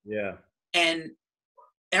champion. Yeah. And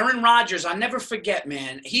Aaron Rodgers, I'll never forget,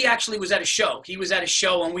 man. He actually was at a show. He was at a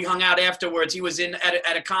show, and we hung out afterwards. He was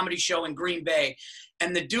at a comedy show in Green Bay.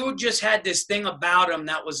 And the dude just had this thing about him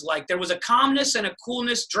that was like, there was a calmness and a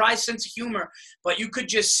coolness, dry sense of humor, but you could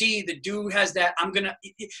just see the dude has that,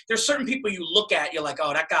 there's certain people you look at, you're like,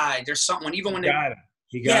 oh, that guy, there's something, even when he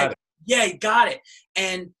got it. Yeah, he got it.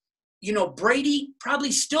 And, Brady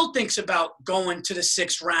probably still thinks about going to the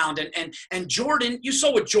 6th round. And Jordan, you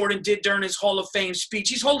saw what Jordan did during his Hall of Fame speech.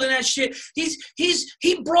 He's holding that shit.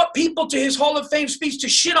 He brought people to his Hall of Fame speech to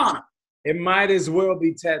shit on him. It might as well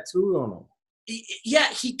be tattooed on him. Yeah,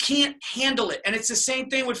 he can't handle it. And it's the same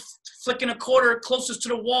thing with flicking a quarter closest to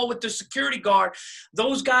the wall with the security guard.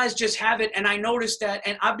 Those guys just have it. And I noticed that.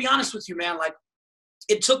 And I'll be honest with you, man, like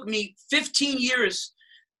it took me 15 years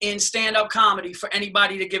in stand-up comedy for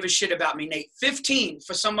anybody to give a shit about me, Nate. 15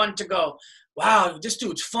 for someone to go, wow, this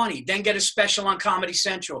dude's funny. Then get a special on Comedy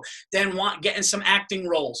Central. Then getting some acting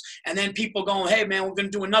roles. And then people going, hey, man, we're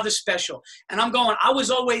going to do another special. And I'm going, I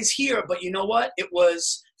was always here. But you know what? It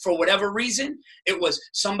was, for whatever reason, it was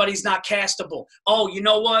somebody's not castable. Oh, you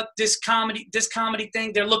know what? This comedy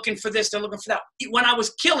thing, they're looking for this. They're looking for that. When I was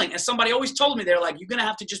killing, and somebody always told me, they're like, you're going to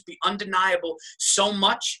have to just be undeniable so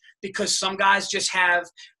much because some guys just have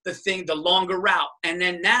the longer route. And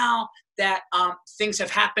then now that things have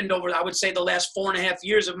happened over, I would say, the last 4.5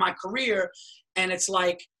 years of my career. And it's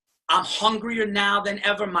like, I'm hungrier now than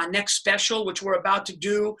ever. My next special, which we're about to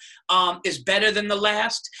do, is better than the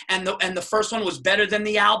last. And the first one was better than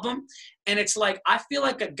the album. And it's like, I feel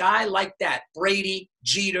like a guy like that, Brady,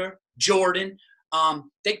 Jeter, Jordan,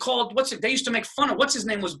 they used to make fun of, what's his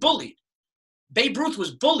name was bullied. Babe Ruth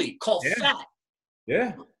was bullied, called fat.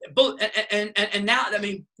 Yeah. And now, I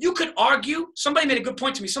mean, you could argue, somebody made a good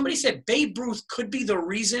point to me. Somebody said Babe Ruth could be the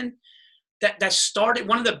reason that started,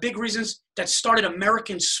 one of the big reasons that started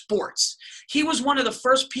American sports. He was one of the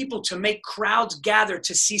first people to make crowds gather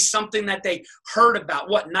to see something that they heard about,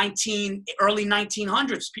 early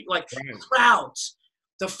 1900s, people like crowds.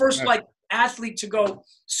 The first athlete to go.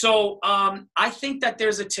 So I think that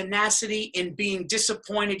there's a tenacity in being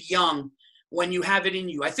disappointed young when you have it in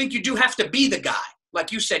you. I think you do have to be the guy.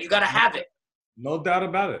 Like you said, you got to have it. No doubt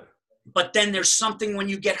about it. But then there's something when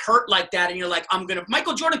you get hurt like that and you're like,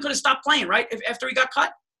 Michael Jordan could have stopped playing, right? After he got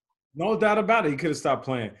cut? No doubt about it. He could have stopped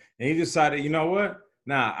playing. And he decided, you know what?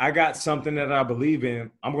 Nah, I got something that I believe in.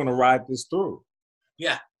 I'm going to ride this through.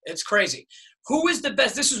 Yeah, it's crazy. Who is the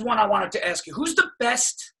best? This is one I wanted to ask you. Who's the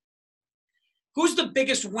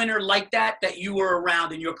biggest winner like that you were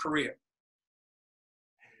around in your career?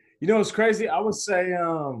 You know, it's crazy. I would say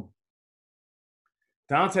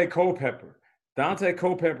Dante Culpepper. Dante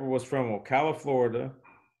Culpepper was from Ocala, Florida,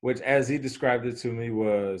 which, as he described it to me,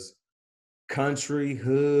 was country,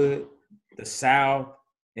 hood, the South.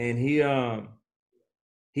 And he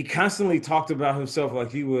constantly talked about himself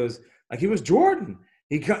like he was Jordan.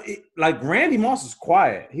 Like Randy Moss is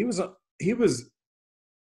quiet. He was.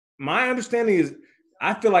 My understanding is,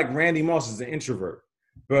 I feel like Randy Moss is an introvert,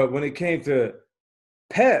 but when it came to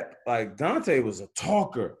Pep, like Dante was a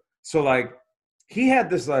talker. So like he had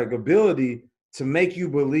this like ability to make you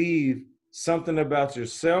believe something about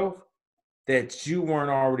yourself that you weren't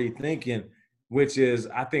already thinking, which is,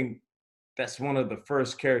 I think that's one of the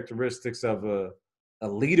first characteristics of a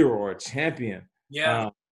leader or a champion.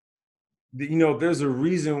 Yeah. You know, there's a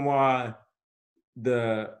reason why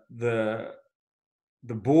the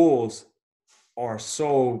Bulls are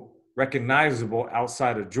so recognizable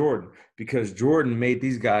outside of Jordan, because Jordan made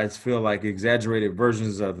these guys feel like exaggerated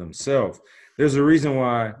versions of themselves. There's a reason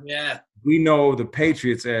why we know the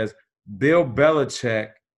Patriots as Bill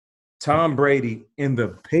Belichick, Tom Brady, and the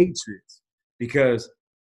Patriots, because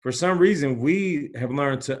for some reason we have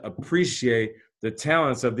learned to appreciate the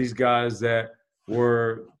talents of these guys that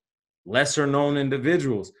were lesser known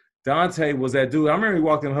individuals. Dante was that dude. I remember he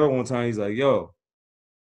walked in the huddle one time. He's like, yo,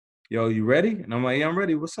 you ready? And I'm like, yeah, I'm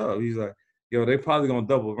ready. What's up? He's like, yo, they probably going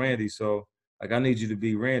to double Randy. So, like, I need you to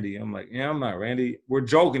be Randy. I'm like, yeah, I'm not Randy. We're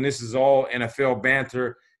joking. This is all NFL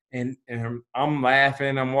banter. And I'm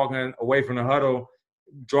laughing. I'm walking away from the huddle,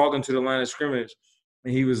 jogging to the line of scrimmage.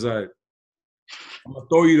 And he was like, I'm going to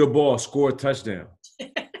throw you the ball, score a touchdown.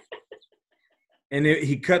 And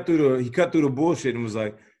he cut through the bullshit and was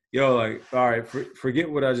like, yo, like, all right, forget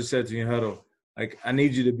what I just said to you in huddle. Like, I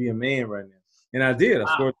need you to be a man right now. And I did.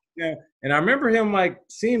 I scored. Yeah. And I remember him like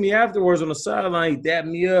seeing me afterwards on the sideline. He dapped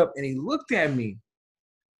me up and he looked at me.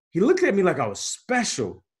 He looked at me like I was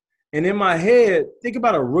special. And in my head, think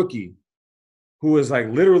about a rookie who is like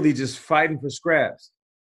literally just fighting for scraps.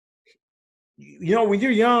 You know, when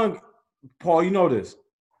you're young, Paul, you know this.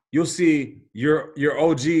 You'll see your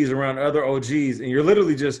OGs around other OGs, and you're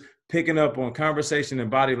literally just picking up on conversation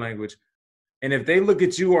and body language. And if they look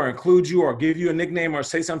at you or include you or give you a nickname or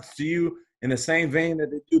say something to you in the same vein that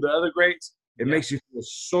they do the other greats, it makes you feel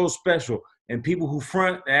so special. And people who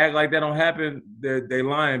front act like that don't happen, they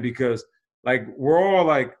lying, because like we're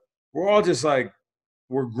all just like,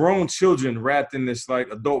 we're grown children wrapped in this like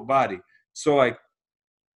adult body. So like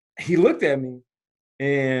he looked at me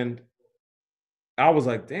and I was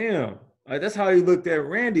like, damn, like that's how he looked at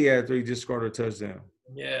Randy after he just scored a touchdown.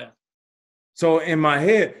 Yeah. So in my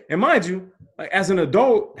head, and mind you, like as an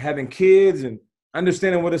adult, having kids and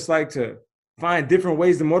understanding what it's like to find different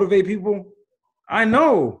ways to motivate people, I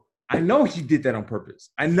know he did that on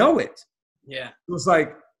purpose. I know it. Yeah. It was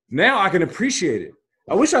like, now I can appreciate it.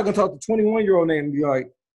 I wish I could talk to 21-year-old Nate and be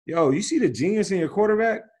like, yo, you see the genius in your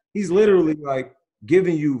quarterback? He's literally like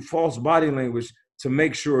giving you false body language to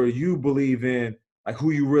make sure you believe in like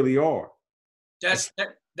who you really are.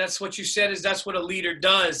 That's what you said, is that's what a leader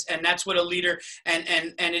does. And that's what a leader, and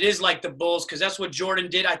it is like the Bulls, because that's what Jordan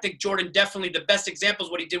did. I think Jordan definitely, the best example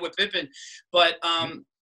is what he did with Pippen. But,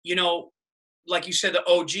 you know, like you said, the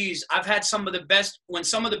OGs, I've had some of the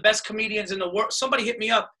best comedians in the world, somebody hit me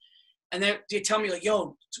up and they tell me like,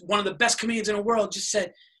 yo, one of the best comedians in the world just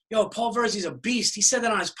said, yo, Paul Verzi's a beast. He said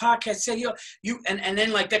that on his podcast. Said, yo, and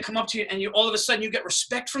then like they come up to you and you all of a sudden you get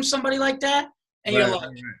respect from somebody like that. And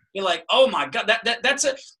you're like, oh my God,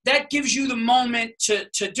 that gives you the moment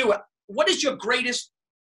to do it. What is your greatest,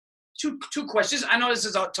 two questions? I know this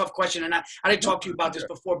is a tough question, and I didn't talk to you about this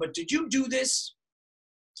before, but did you do this?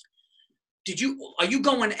 Were you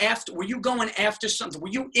going after something? Were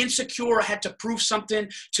you insecure or had to prove something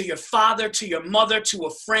to your father, to your mother, to a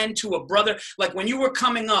friend, to a brother? Like when you were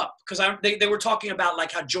coming up, because they were talking about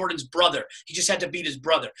like how Jordan's brother, he just had to beat his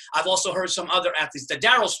brother. I've also heard some other athletes. The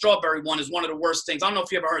Darryl Strawberry one is one of the worst things. I don't know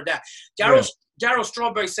if you ever heard that. Darryl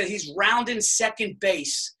Strawberry said he's rounding second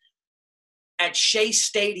base at Shea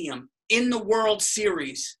Stadium in the World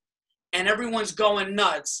Series, and everyone's going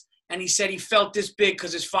nuts. And he said he felt this big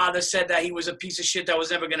because his father said that he was a piece of shit that was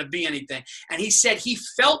never going to be anything. And he said he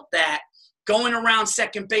felt that going around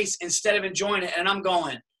second base instead of enjoying it. And I'm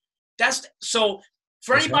going, so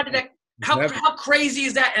for anybody that, how crazy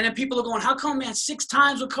is that? And then people are going, how come, man, 6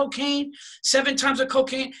 times with cocaine, 7 times with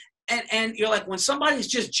cocaine? And you're like, when somebody's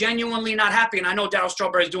just genuinely not happy, and I know Darryl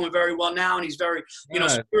Strawberry is doing very well now and he's very,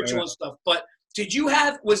 spiritual and stuff, but were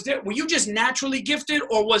you just naturally gifted,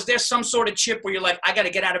 or was there some sort of chip where you're like, I got to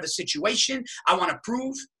get out of a situation, I want to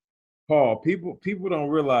prove? Paul, people don't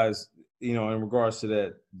realize, in regards to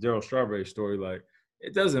that Darryl Strawberry story, like,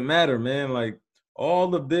 it doesn't matter, man. Like,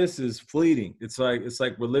 all of this is fleeting. It's like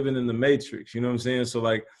we're living in the Matrix, you know what I'm saying? So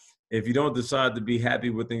like, if you don't decide to be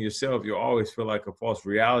happy within yourself, you'll always feel like a false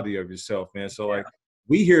reality of yourself, man. So like,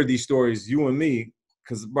 we hear these stories, you and me,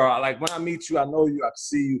 because bro, like when I meet you, I know you, I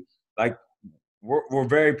see you, like, we're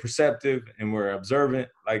very perceptive and we're observant.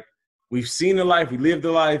 Like, we've seen the life, we lived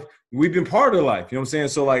the life, we've been part of the life. You know what I'm saying?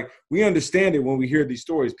 So like, we understand it when we hear these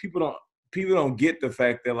stories. People don't get the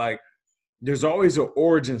fact that like, there's always an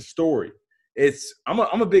origin story. I'm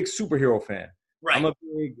a big superhero fan. Right. I'm a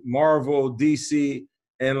big Marvel, DC,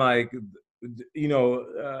 and like,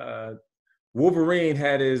 Wolverine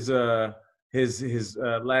had his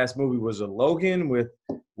last movie was a Logan with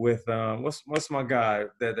what's my guy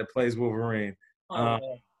that plays Wolverine?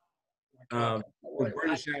 The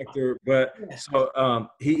British actor, but so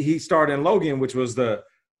he starred in Logan, which was the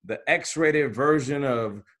X-rated version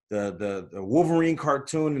of the Wolverine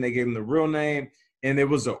cartoon, and they gave him the real name, and it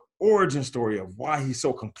was an origin story of why he's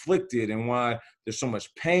so conflicted and why there's so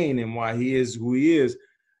much pain and why he is who he is.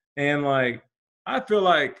 And like, I feel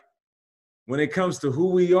like when it comes to who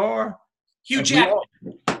we are, Hugh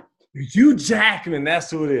Jackman. Hugh Jackman,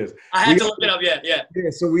 that's who it is. I had to look it up, yeah. Yeah,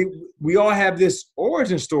 so we all have this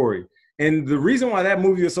origin story. And the reason why that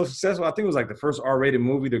movie was so successful, I think it was like the first R-rated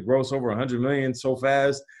movie to gross over 100 million so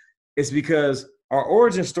fast, is because our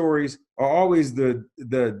origin stories are always the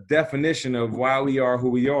definition of why we are who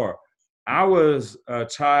we are. I was a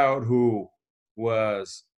child who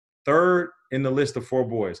was third in the list of 4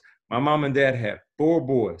 boys. My mom and dad had 4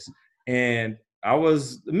 boys, and I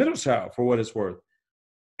was the middle child, for what it's worth.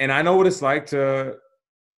 And I know what it's like to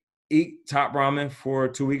eat top ramen for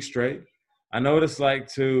 2 weeks straight. I know what it's like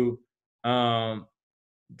to have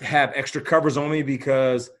extra covers on me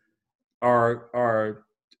because our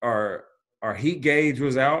heat gauge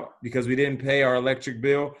was out because we didn't pay our electric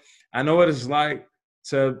bill. I know what it's like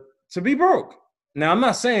to be broke. Now, I'm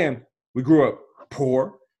not saying we grew up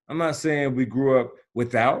poor. I'm not saying we grew up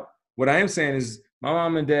without. What I am saying is my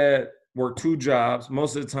mom and dad worked 2 jobs,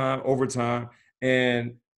 most of the time overtime,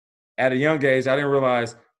 and at a young age, I didn't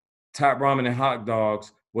realize top ramen and hot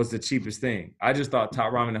dogs was the cheapest thing. I just thought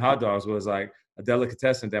top ramen and hot dogs was like a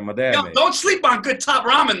delicatessen that my dad made. Don't sleep on good top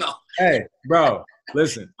ramen, though. Hey, bro,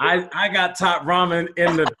 listen, I got top ramen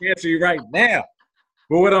in the pantry right now.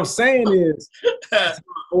 But what I'm saying is, it's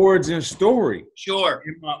my origin story. Sure.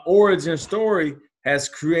 And my origin story has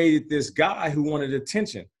created this guy who wanted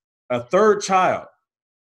attention, a third child.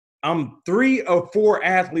 I'm 3 of 4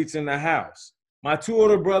 athletes in the house. My 2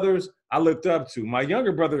 older brothers I looked up to. My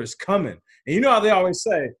younger brother is coming. And you know how they always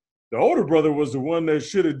say, the older brother was the one that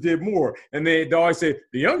should have did more. And they always say,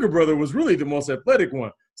 the younger brother was really the most athletic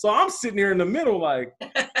one. So I'm sitting here in the middle like,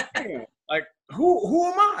 damn, like, who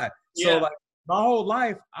am I? Yeah. So like my whole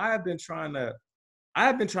life, I've been trying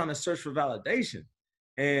to search for validation.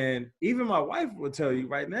 And even my wife will tell you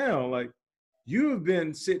right now, like, you have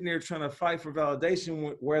been sitting there trying to fight for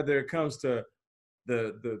validation, whether it comes to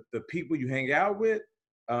the people you hang out with,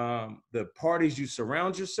 the parties you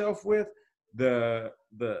surround yourself with, the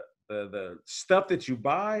stuff that you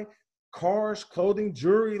buy, cars, clothing,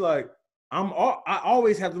 jewelry. Like I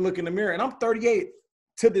always have to look in the mirror, and I'm 38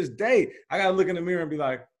 to this day. I gotta look in the mirror and be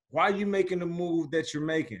like, why are you making the move that you're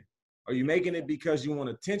making? Are you making it because you want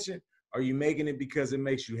attention? Are you making it because it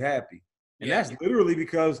makes you happy? And that's literally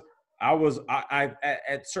because I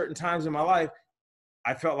at certain times in my life,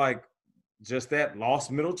 I felt like just that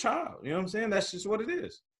lost middle child. You know what I'm saying? That's just what it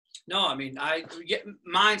is. No, I mean,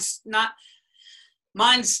 mine's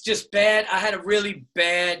just bad. I had a really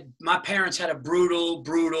bad, my parents had a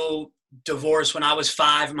brutal divorce when I was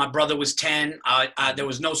 5. My brother was 10. There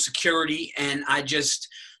was no security. And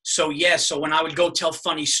so when I would go tell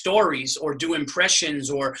funny stories or do impressions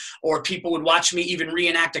or people would watch me even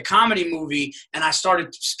reenact a comedy movie and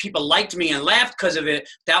people liked me and laughed because of it,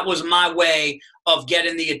 that was my way of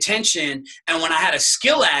getting the attention. And when I had a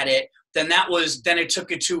skill at it, then it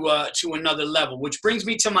took it to another level, which brings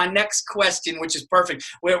me to my next question, which is perfect.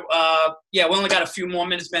 We only got a few more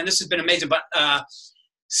minutes, man. This has been amazing. But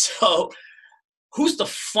so who's the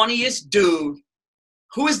funniest dude?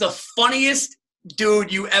 Who is the funniest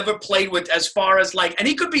dude you ever played with, as far as like, and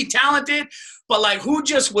he could be talented, but like who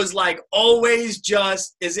just was like always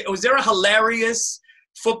was there a hilarious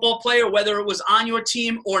football player, whether it was on your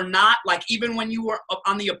team or not, like even when you were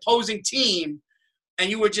on the opposing team and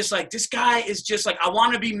you were just like, this guy is just like, I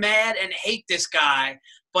want to be mad and hate this guy,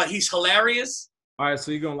 but he's hilarious? All right,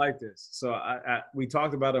 so you're going to like this. So we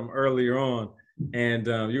talked about him earlier on, and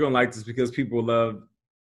you're going to like this because people love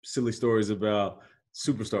silly stories about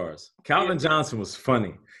superstars. Calvin Johnson was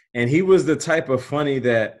funny, and he was the type of funny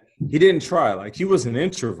that he didn't try. Like, he was an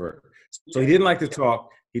introvert, so he didn't like to talk.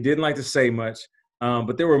 He didn't like to say much,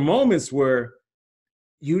 but there were moments where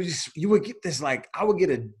you would get this, like, I would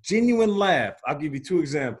get a genuine laugh. I'll give you 2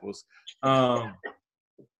 examples.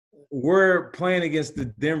 We're playing against the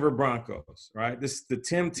Denver Broncos, right? This is the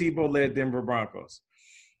Tim Tebow-led Denver Broncos.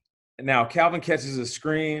 Now, Calvin catches a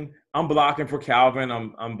screen. I'm blocking for Calvin.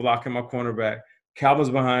 I'm blocking my cornerback. Calvin's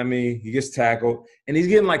behind me. He gets tackled, and he's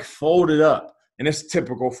getting, like, folded up. And it's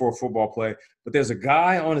typical for a football play. But there's a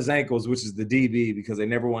guy on his ankles, which is the DB, because they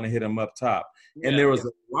never want to hit him up top. And there was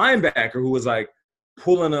a linebacker who was, like,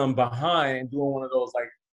 pulling him behind and doing one of those,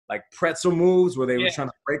 like pretzel moves where they were trying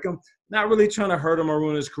to break him. Not really trying to hurt him or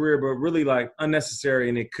ruin his career, but really, like, unnecessary,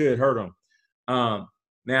 and it could hurt him.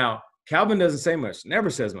 Now, Calvin doesn't say much, never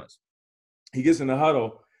says much. He gets in the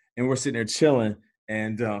huddle, and we're sitting there chilling.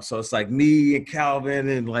 And so it's like me and Calvin,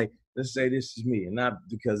 and like, let's say this is me, and not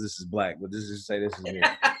because this is black, but just to say this is me.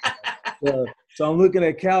 So I'm looking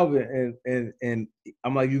at Calvin, and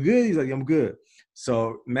I'm like, you good? He's like, I'm good.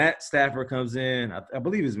 So Matt Stafford comes in. I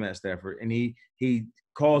believe it's Matt Stafford, and he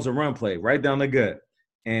calls a run play right down the gut.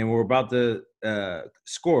 And we're about to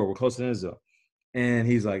score. We're close to the end zone. And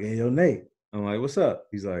he's like, hey, yo, Nate. I'm like, what's up?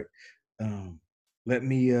 He's like, let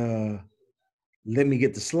me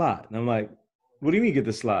get the slot. And I'm like, what do you mean get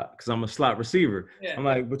the slot? Because I'm a slot receiver. Yeah. I'm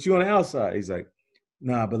like, but you on the outside. He's like,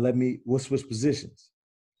 nah, but we'll switch positions.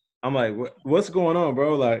 I'm like, what's going on,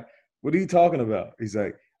 bro? Like, what are you talking about? He's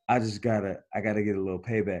like, I gotta get a little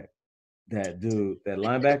payback. That dude, that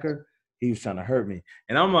linebacker, he was trying to hurt me.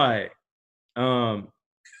 And I'm like, all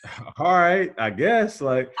right, I guess.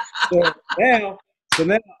 Like, so now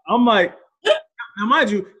I'm like, now mind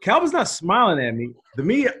you, Calvin's not smiling at me.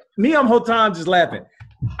 Me, I'm the whole time just laughing.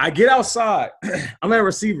 I get outside. I'm at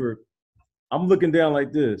receiver. I'm looking down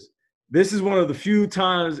like this. This is one of the few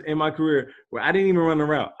times in my career where I didn't even run the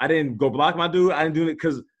route. I didn't go block my dude. I didn't do it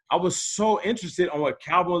because I was so interested on what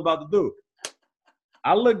Calvin was about to do.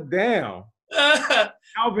 I look down.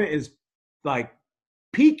 Calvin is like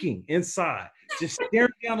peeking inside, just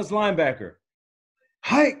staring down his linebacker.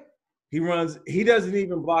 Hike. He runs. He doesn't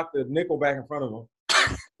even block the nickel back in front of him.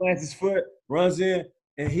 Plants his foot, runs in,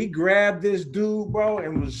 and he grabbed this dude, bro,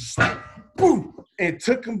 and was just like, boom, and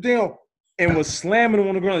took him down and was slamming him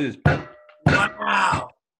on the ground. Just, wow.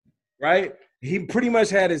 Right? He pretty much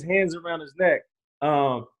had his hands around his neck.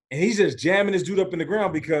 And he's just jamming this dude up in the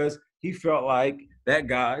ground because he felt like that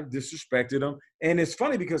guy disrespected him. And it's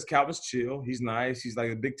funny because Calvin's chill. He's nice. He's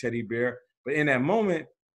like a big teddy bear. But in that moment,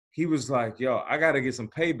 he was like, yo, I got to get some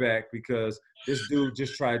payback because this dude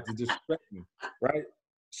just tried to disrespect me, right?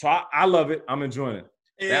 So I love it. I'm enjoying it.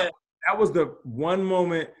 Yeah. That was the one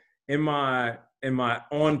moment in my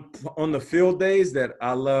on the field days that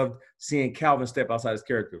I loved seeing Calvin step outside his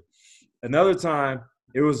character. Another time,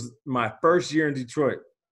 it was my first year in Detroit.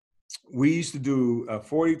 We used to do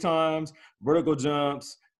 40 times, vertical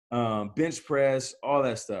jumps, bench press, all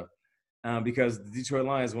that stuff. because the Detroit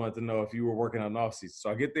Lions wanted to know if you were working on off-season. So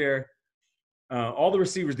I get there. All the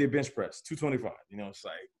receivers did bench press, 225. You know, it's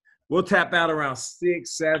like we'll tap out around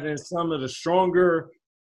 6, 7. Some of the stronger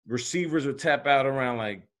receivers will tap out around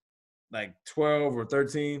like 12 or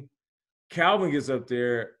 13. Calvin gets up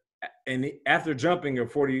there, and after jumping a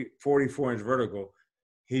 44-inch vertical,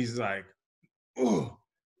 he's like, ooh,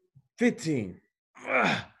 15,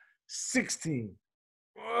 16,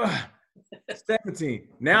 17.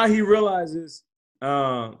 Now he realizes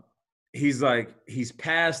he's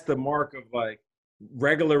past the mark of like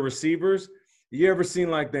regular receivers. You ever seen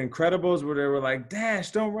like The Incredibles where they were like,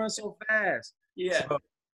 Dash, don't run so fast? Yeah. So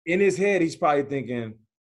in his head, he's probably thinking,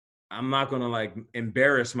 I'm not going to like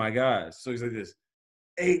embarrass my guys. So he's like this,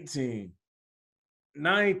 18,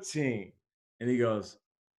 19. And he goes,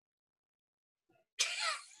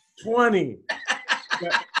 20.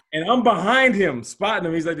 And I'm behind him, spotting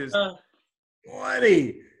him. He's like this,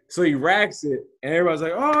 20. So he racks it, and everybody's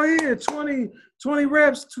like, oh, yeah, 20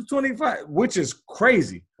 reps, 225, which is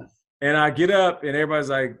crazy. And I get up, and everybody's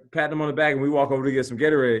like patting him on the back, and we walk over to get some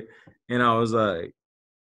Gatorade. And I was like,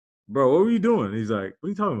 bro, what were you doing? He's like, what are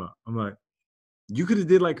you talking about? I'm like, you could have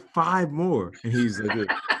did like 5 more. And he's like,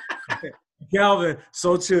 Calvin,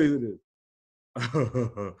 so chill. He's like,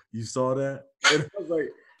 you saw that? And I was like,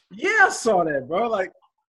 yeah, I saw that, bro. Like,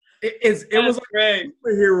 it was like a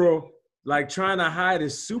superhero, like trying to hide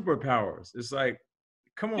his superpowers. It's like,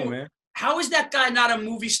 come on, man. How is that guy not a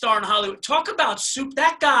movie star in Hollywood? Talk about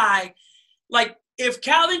that guy. Like, if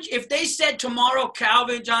they said tomorrow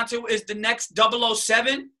Calvin Johnson is the next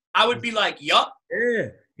 007, I would be like, yup. Yeah,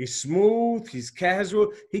 he's smooth. He's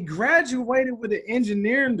casual. He graduated with an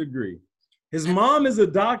engineering degree. His mom is a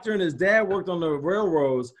doctor, and his dad worked on the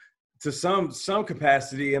railroads to some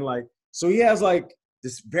capacity. And like, so he has like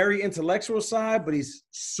this very intellectual side, but he's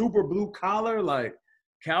super blue collar. Like,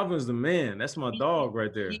 Calvin's the man. That's my dog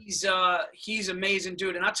right there. He's amazing,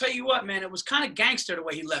 dude. And I'll tell you what, man, it was kind of gangster the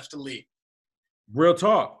way he left the league. Real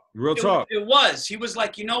talk. It was. He was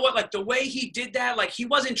like, you know what? Like the way he did that, like he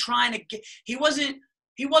wasn't trying to get. He wasn't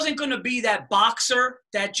going to be that boxer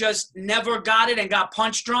that just never got it and got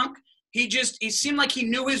punch drunk. He seemed like he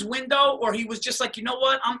knew his window, or he was just like, you know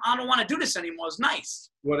what? I don't want to do this anymore. It's nice.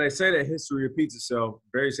 Well, they say that history repeats itself.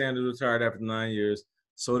 Barry Sanders retired after 9 years.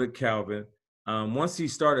 So did Calvin. Once he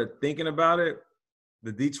started thinking about it,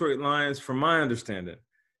 the Detroit Lions, from my understanding,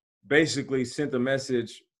 basically sent a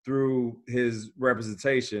message through his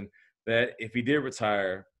representation that if he did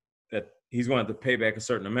retire, that he's going to have to pay back a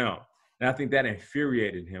certain amount. And I think that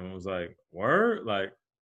infuriated him. I was like, word? Like,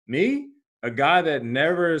 me? A guy that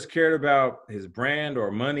never has cared about his brand or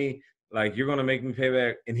money, like, you're going to make me pay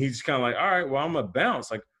back? And he's just kind of like, all right, well, I'm going to bounce.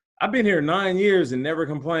 Like, I've been here 9 years and never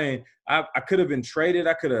complained. I could have been traded.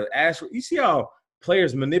 I could have asked. You see how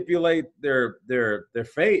players manipulate their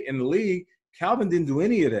fate in the league? Calvin didn't do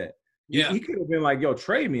any of that. Yeah. He could have been like, yo,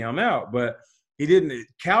 trade me, I'm out. But he didn't.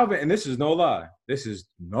 Calvin, and this is no lie.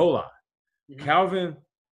 Mm-hmm. Calvin,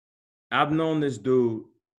 I've known this dude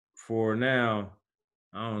for now,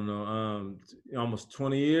 I don't know, almost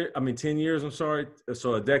 20 years. 10 years, I'm sorry.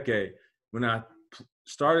 So a decade. When I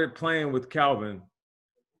started playing with Calvin,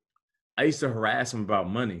 I used to harass him about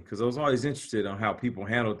money because I was always interested in how people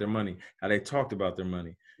handled their money, how they talked about their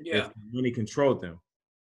money, if money controlled them.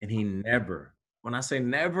 And he never, when I say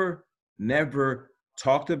never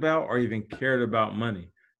talked about or even cared about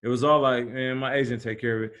money. It was all like, man, my agent take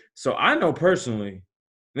care of it. So I know personally, and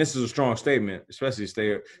this is a strong statement, especially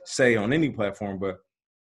say on any platform, but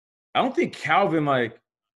I don't think Calvin like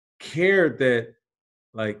cared that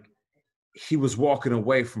like he was walking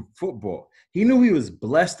away from football. He knew he was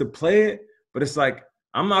blessed to play it, but it's like,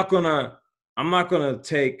 I'm not gonna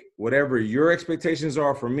take whatever your expectations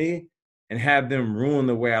are for me and have them ruin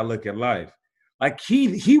the way I look at life. Like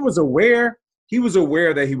he was aware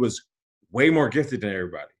that he was way more gifted than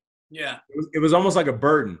everybody. Yeah. It was almost like a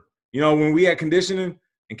burden. You know, when we had conditioning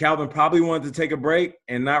and Calvin probably wanted to take a break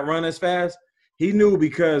and not run as fast, he knew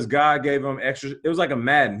because God gave him extra. It was like a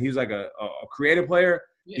Madden. He was like a creative player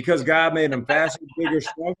because God made him faster, bigger,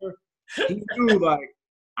 stronger. He knew like,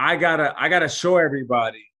 I gotta show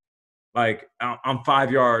everybody like I'm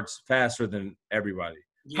 5 yards faster than everybody.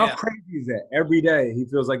 Yeah. How crazy is that? Every day he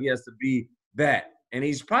feels like he has to be that. And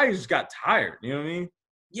he's probably just got tired. You know what I mean?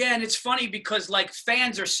 Yeah, and it's funny because, like,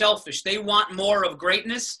 fans are selfish. They want more of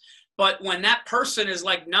greatness. But when that person is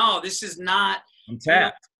like, no, this is not – I'm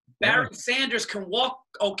tapped. Barry Sanders can walk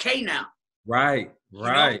okay now. Right.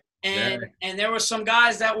 And there were some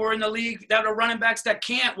guys that were in the league that are running backs that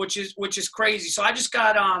can't, which is crazy. So I just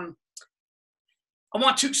got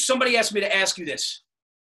somebody asked me to ask you this.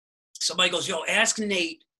 Somebody goes, yo, ask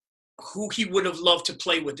Nate who he would have loved to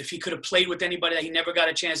play with if he could have played with anybody that he never got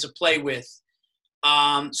a chance to play with.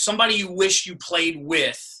 Somebody you wish you played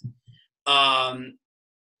with,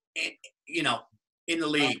 you know, in the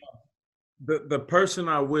league. The person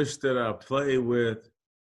I wish that I played with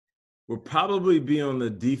would probably be on the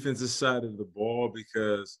defensive side of the ball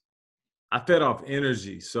because I fed off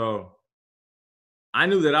energy. So I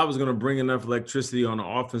knew that I was going to bring enough electricity on the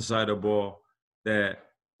offense side of the ball that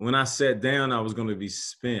when I sat down, I was going to be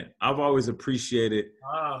spent. I've always appreciated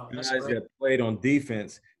guys that played on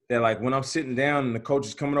defense that, like, when I'm sitting down and the coach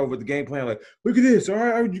is coming over with the game plan, like, look at this, all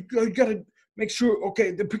right, you got to make sure,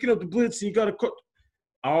 okay, they're picking up the blitz and you got to cook.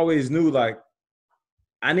 I always knew, like,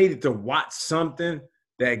 I needed to watch something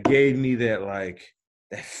that gave me that, like,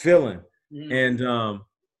 that feeling. Mm-hmm. And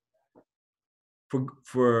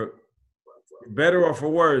for better or for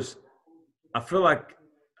worse, I feel like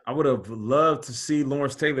I would have loved to see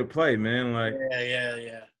Lawrence Taylor play, man. Like,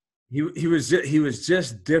 yeah. He was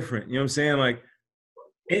just different. You know what I'm saying? Like,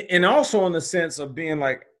 and also in the sense of being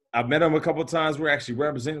like, I've met him a couple of times. We're actually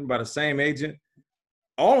represented by the same agent.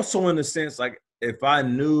 Also in the sense, like, if I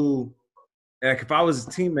knew, like, if I was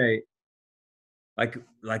his teammate,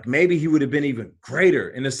 like maybe he would have been even greater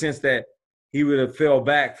in the sense that he would have fell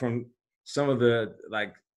back from some of the,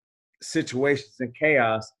 like, situations and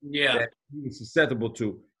chaos that he was susceptible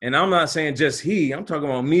to. And I'm not saying just I'm talking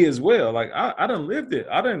about me as well. Like, I done lived it.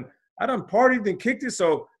 I done partied and kicked it.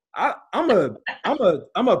 So I'm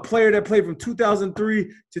a player that played from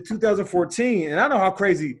 2003 to 2014, and I know how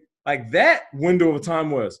crazy, like, that window of time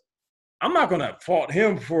was. I'm not gonna fault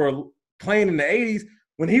him for playing in the 80s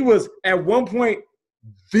when he was at one point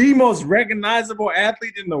the most recognizable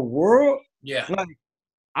athlete in the world. Yeah. Like,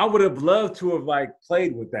 I would have loved to have, like,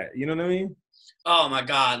 played with that. You know what I mean? Oh my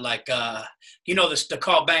God! Like, you know, the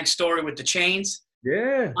Carl Banks story with the chains.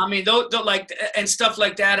 Yeah. I mean, those like, and stuff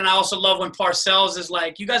like that. And I also love when Parcells is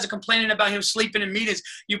like, you guys are complaining about him sleeping in meetings.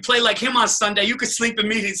 You play like him on Sunday, you could sleep in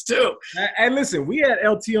meetings too. And listen, we had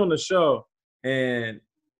LT on the show, and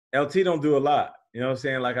LT don't do a lot. You know what I'm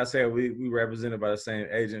saying? Like I said, we represented by the same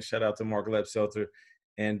agent. Shout out to Mark Lepselter.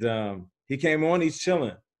 And he came on, he's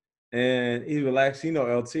chilling. And he relaxed. You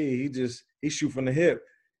know, LT, he shoot from the hip.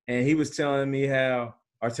 And he was telling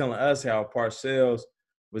us how Parcells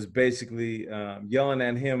was basically yelling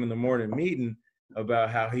at him in the morning meeting about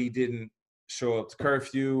how he didn't show up to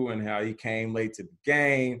curfew and how he came late to the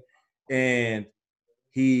game. And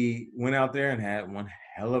he went out there and had one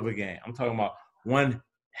hell of a game. I'm talking about one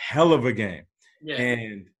hell of a game. Yeah.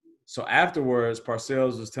 And so afterwards,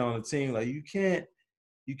 Parcells was telling the team, like, you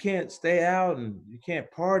can't stay out and you can't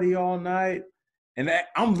party all night. And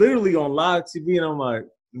I'm literally on live TV and I'm like,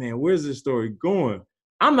 man, where's this story going?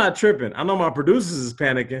 I'm not tripping. I know my producers is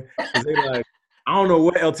panicking because they're like, I don't know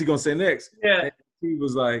what LT gonna say next. Yeah. And he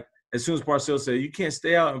was like, as soon as Parcells said, you can't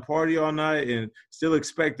stay out and party all night and still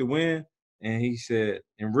expect to win. And he said,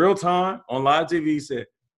 in real time on live TV, he said,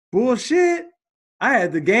 bullshit. I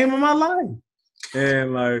had the game of my life.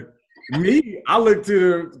 And, like, me, I look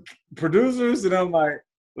to the producers and I'm like,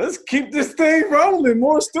 let's keep this thing rolling,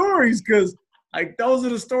 more stories, because, like, those are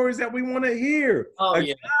the stories that we want to hear. Oh, a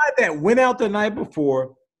guy that went out the night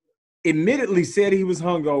before, admittedly said he was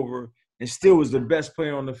hungover, and still was the best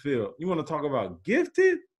player on the field. You want to talk about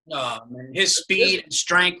gifted? Oh, man. His speed and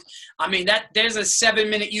strength. I mean, there's a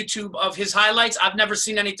 7-minute YouTube of his highlights. I've never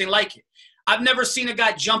seen anything like it. I've never seen a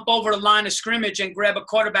guy jump over the line of scrimmage and grab a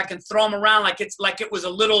quarterback and throw him around like it was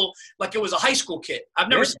a high school kid. I've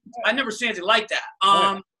never seen anything like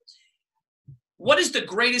that. What is the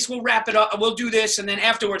greatest? We'll wrap it up. We'll do this, and then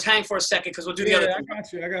afterwards, hang for a second because we'll do the other.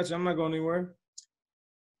 I got you. I'm not going anywhere.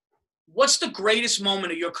 What's the greatest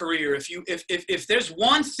moment of your career? If there's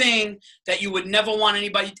one thing that you would never want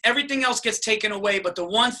anybody, everything else gets taken away, but the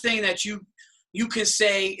one thing that you can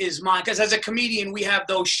say is mine, because as a comedian, we have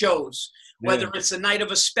those shows. Whether it's a night of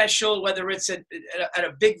a special, whether it's at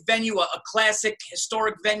a big venue, a classic,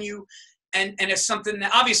 historic venue, and it's something that,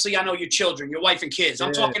 obviously, I know your children, your wife and kids.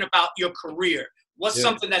 I'm talking about your career. What's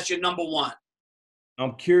something that's your number one?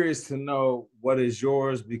 I'm curious to know what is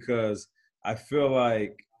yours, because I feel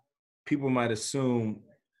like people might assume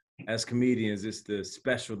as comedians it's the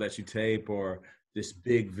special that you tape or this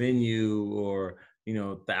big venue or, you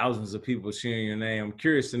know, thousands of people cheering your name. I'm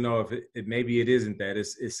curious to know if it maybe it isn't that.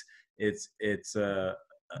 It's a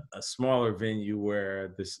smaller venue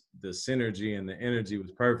where the synergy and the energy was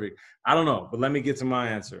perfect. I don't know, but let me get to my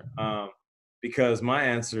answer. Because my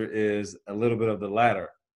answer is a little bit of the latter.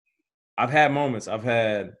 I've had moments. I've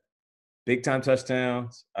had big time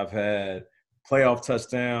touchdowns. I've had playoff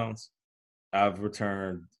touchdowns. I've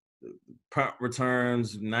returned punt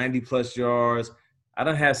returns, 90 plus yards. I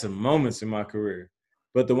done had some moments in my career,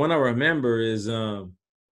 but the one I remember is I'm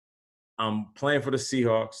playing for the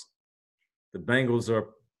Seahawks. The Bengals are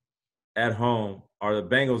at home, or the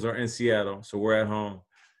Bengals are in Seattle, so we're at home.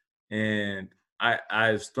 And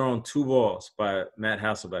I was thrown 2 balls by Matt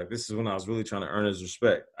Hasselbeck. This is when I was really trying to earn his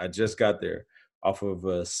respect. I just got there off of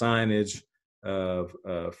a signage of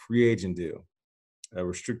a free agent deal, a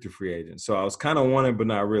restricted free agent. So I was kind of wanted, but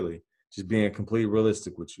not really, just being completely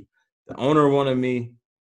realistic with you. The owner wanted me.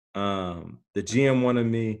 The GM wanted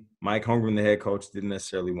me. Mike Holmgren, the head coach, didn't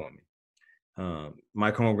necessarily want me.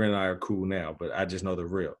 Mike Holmgren and I are cool now, but I just know the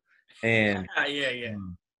real. And yeah.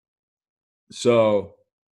 So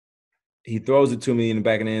he throws it to me in the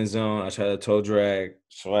back of the end zone. I try to toe drag,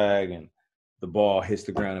 swag, and the ball hits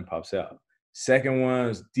the ground and pops out. Second one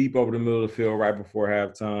is deep over the middle of the field right before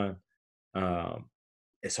halftime.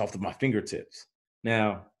 It's off of my fingertips.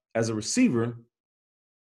 Now, as a receiver,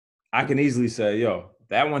 I can easily say, yo,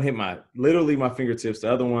 that one hit literally my fingertips.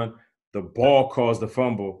 The other one, the ball caused the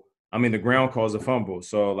fumble. I mean, the ground caused the fumble.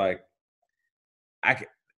 So, like, I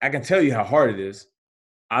can tell you how hard it is.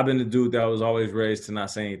 I've been the dude that was always raised to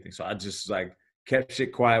not say anything. So I just, like, kept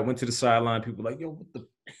shit quiet, went to the sideline. People like, yo, what the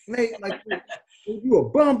 – Nate, like, you a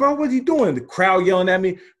bum, bro? What are you doing? The crowd yelling at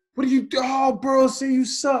me. What are you – oh, bro, say you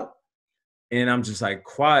suck. And I'm just, like,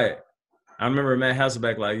 quiet. I remember Matt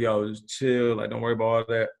Hasselbeck like, yo, just chill. Like, don't worry about all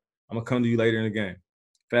that. I'm going to come to you later in the game.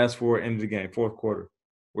 Fast forward, end of the game, fourth quarter.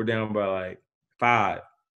 We're down by, like, 5.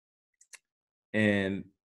 And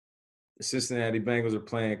the Cincinnati Bengals are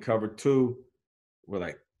playing cover 2. We're,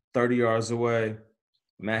 like, 30 yards away.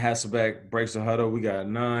 Matt Hasselbeck breaks the huddle. We got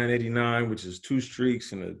 989, which is 2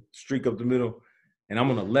 streaks and a streak up the middle. And I'm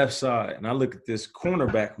on the left side, and I look at this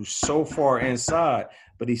cornerback who's so far inside,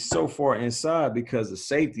 but he's so far inside because the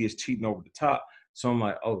safety is cheating over the top. So I'm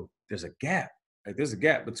like, oh, there's a gap. Like, there's a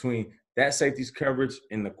gap between that safety's coverage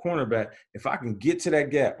and the cornerback. If I can get to that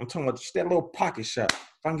gap, I'm talking about just that little pocket shot.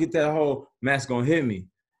 If I can get that hole, Matt's going to hit me.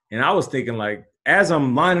 And I was thinking, like, as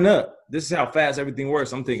I'm lining up, this is how fast everything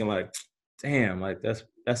works. I'm thinking, like, damn, like,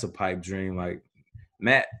 that's a pipe dream. Like,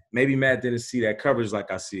 maybe Matt didn't see that coverage like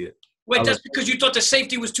I see it. Wait, that's because you thought the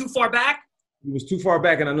safety was too far back? He was too far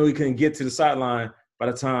back, and I knew he couldn't get to the sideline by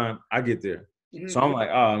the time I get there. Mm-hmm. So I'm like,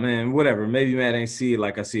 oh, man, whatever. Maybe Matt ain't see it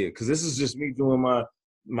like I see it. Because this is just me doing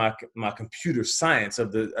my computer science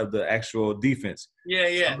of the actual defense. Yeah.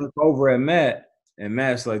 So I look over at Matt, and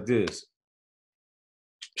Matt's like this.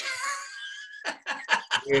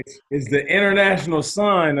 It's the international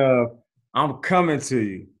sign of I'm coming to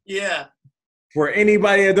you. Yeah. For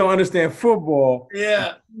anybody that don't understand football,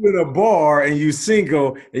 yeah, you're in a bar and you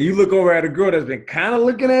single and you look over at a girl that's been kind of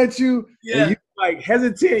looking at you, and you like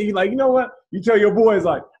hesitate. You like, you know what? You tell your boys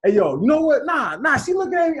like, hey, yo, you know what? Nah, she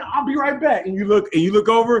looking at me. I'll be right back. And you look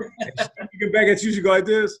over and she get back at you. She go like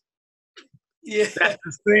this. Yeah, that's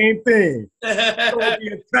the same thing. It's gonna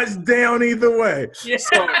be a touchdown either way. Yeah.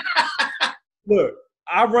 So look,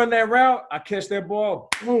 I run that route. I catch that ball.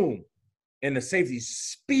 Boom, and the safety's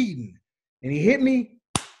speeding. And he hit me,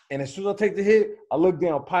 and as soon as I take the hit, I look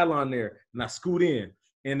down, pylon there, and I scoot in.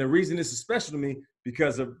 And the reason this is special to me,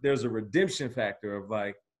 because there's a redemption factor of,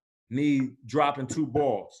 like, me dropping 2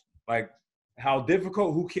 balls. Like, how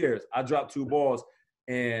difficult, who cares? I dropped 2 balls,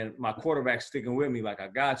 and my quarterback's sticking with me like, I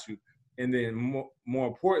got you. And then more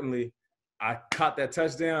importantly, I caught that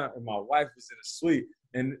touchdown, and my wife was in a suite.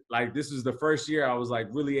 And, like, this was the first year I was, like,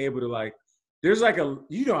 really able to, like, there's like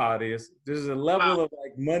you know how it is. There's a level of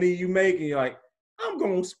like money you make and you're like, I'm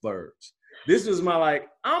going to splurge. This was my like,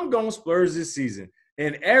 I'm going to splurge this season.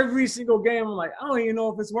 And every single game, I'm like, I don't even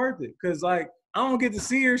know if it's worth it. Cause like, I don't get to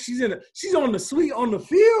see her. She's on the suite on the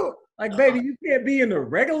field. Like, baby, you can't be in the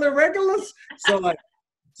regulars. So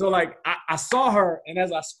like I saw her, and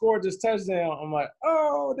as I scored this touchdown, I'm like,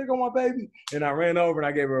 oh, there go my baby. And I ran over and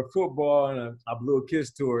I gave her a football and I blew a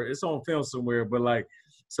kiss to her. It's on film somewhere, but like,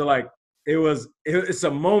 so like, it's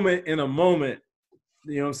a moment in a moment,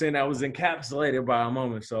 you know what I'm saying, that was encapsulated by a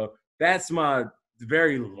moment. So that's my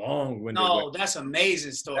very long-winded way. That's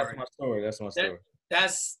amazing story. That's my story.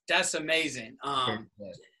 That's amazing.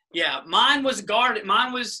 Yeah, mine was Garden.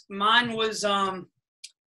 Mine was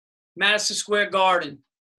Madison Square Garden.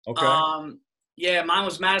 Okay. Yeah, mine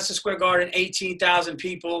was Madison Square Garden, 18,000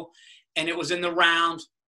 people, and it was in the round.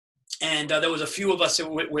 And there was a few of us.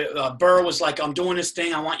 Burr was like, I'm doing this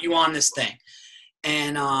thing. I want you on this thing.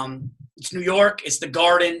 And it's New York. It's the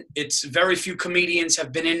Garden. It's very few comedians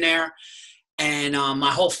have been in there. And my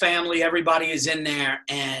whole family, everybody is in there.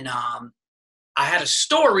 And I had a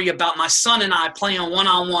story about my son and I playing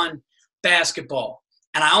one-on-one basketball.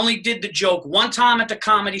 And I only did the joke one time at the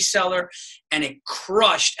Comedy Cellar, and it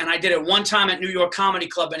crushed. And I did it one time at New York Comedy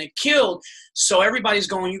Club, and it killed. So everybody's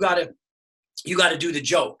going, you got to do the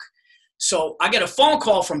joke. So I get a phone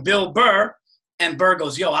call from Bill Burr, and Burr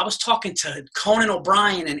goes, yo, I was talking to Conan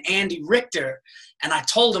O'Brien and Andy Richter, and I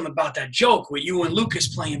told them about that joke with you and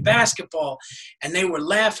Lucas playing basketball, and they were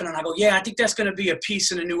laughing. And I go, yeah, I think that's going to be a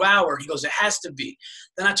piece in a new hour. He goes, it has to be.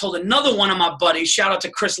 Then I told another one of my buddies, shout out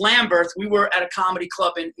to Chris Lambert. We were at a comedy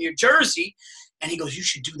club in New Jersey, and he goes, you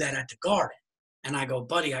should do that at the Garden. And I go,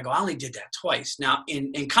 buddy, I only did that twice. Now,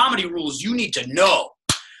 in comedy rules, you need to know.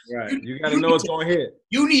 Right. You got to know it's going to hit.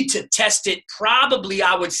 You need to test it. Probably,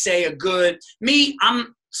 I would say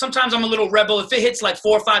sometimes I'm a little rebel. If it hits like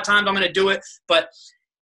 4 or 5 times, I'm going to do it, but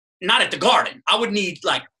not at the Garden. I would need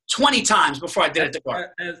like 20 times before I did at the Garden.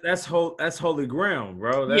 That's holy ground,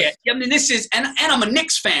 bro. Yeah. I mean, this is, and I'm a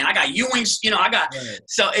Knicks fan. I got Ewing's, right.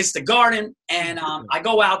 So it's the Garden, and I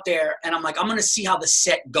go out there, and I'm like, I'm going to see how the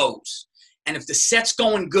set goes. And if the set's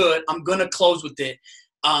going good, I'm going to close with it.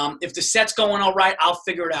 If the set's going all right, I'll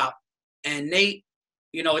figure it out. And Nate,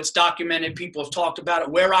 it's documented. People have talked about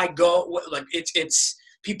it. Where I go, like it's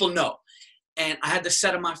people know. And I had the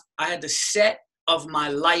set of my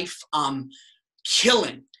life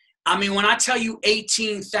killing. I mean, when I tell you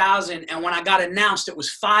 18,000, and when I got announced, it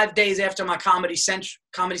was 5 days after my Comedy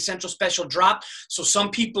Central special dropped. So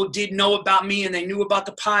some people did know about me, and they knew about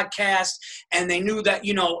the podcast, and they knew that,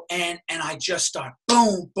 and I just start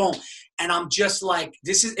boom, boom. And I'm just like,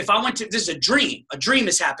 this is a dream. A dream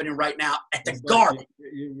is happening right now at the Garden.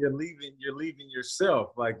 You're leaving yourself.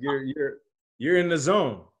 Like you're in the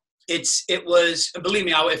zone. It was, believe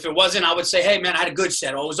me, if it wasn't, I would say, hey, man, I had a good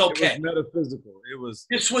set. It was okay. It was metaphysical.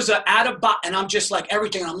 This was an out-of-box, and I'm just like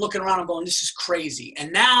everything. And I'm looking around, I'm going, this is crazy.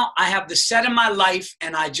 And now I have the set in my life,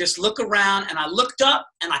 and I just look around, and I looked up,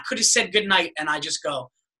 and I could have said goodnight, and I just go,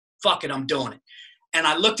 fuck it, I'm doing it. And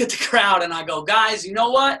I looked at the crowd, and I go, guys, you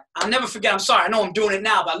know what? I'll never forget. I'm sorry. I know I'm doing it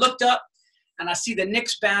now, but I looked up, and I see the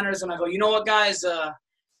Knicks banners, and I go, you know what, guys?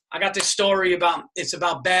 I got this story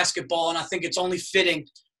about basketball, and I think it's only fitting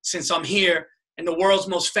since I'm here in the world's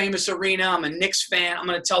most famous arena. I'm a Knicks fan. I'm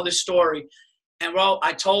going to tell this story. And, bro,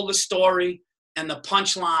 I told the story, and the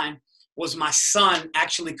punchline was my son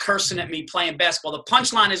actually cursing at me playing basketball. The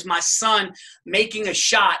punchline is my son making a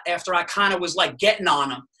shot after I kind of was, like, getting on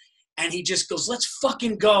him. And he just goes, let's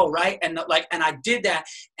fucking go, right? And I did that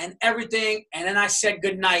and everything. And then I said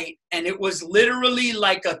goodnight. And it was literally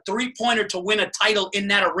like a 3-pointer to win a title in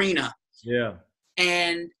that arena. Yeah.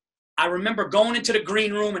 And I remember going into the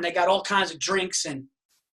green room, and they got all kinds of drinks, and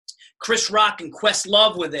Chris Rock and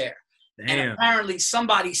Questlove were there. Damn. And apparently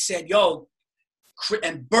somebody said, yo,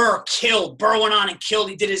 and Burr went on and killed.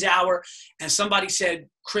 He did his hour. And somebody said,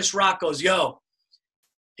 Chris Rock goes, yo,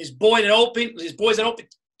 his boys that opened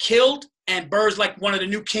killed, and Burr's like one of the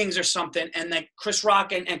new kings or something. And then Chris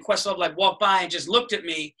Rock and Questlove like walked by and just looked at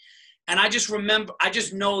me. And I just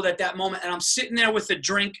know that moment, and I'm sitting there with a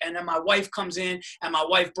drink, and then my wife comes in, and my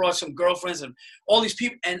wife brought some girlfriends and all these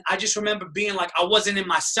people. And I just remember being like, I wasn't in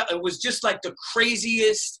myself. It was just like the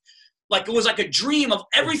craziest, like it was like a dream of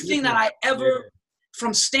everything that I ever,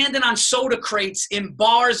 from standing on soda crates in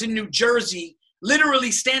bars in New Jersey, literally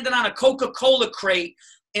standing on a Coca-Cola crate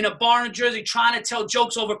in a bar in New Jersey, trying to tell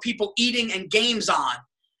jokes over people eating and games on.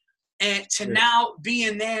 And to now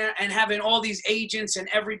being there and having all these agents and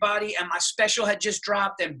everybody, and my special had just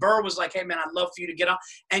dropped, and Burr was like, hey, man, I'd love for you to get on.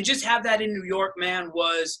 And just have that in New York, man,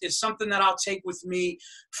 is something that I'll take with me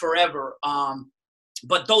forever.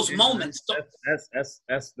 But those moments.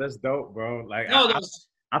 That's dope, bro. Like, no,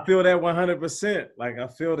 I feel that 100%. Like, I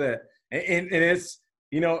feel that. And it's,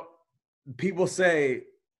 people say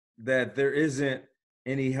that there isn't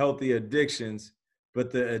any healthy addictions, but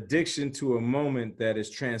the addiction to a moment that is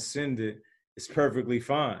transcended is perfectly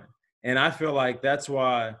fine. And I feel like that's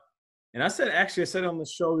why, and I said on the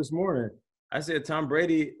show this morning, I said Tom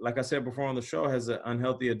Brady, like I said before on the show, has an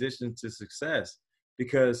unhealthy addiction to success,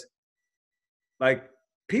 because like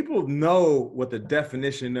people know what the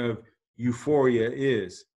definition of euphoria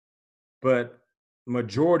is, but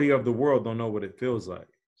majority of the world don't know what it feels like.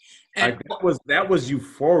 And like that was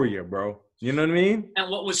euphoria, bro. You know what I mean?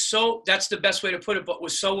 And that's the best way to put it, but what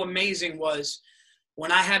was so amazing was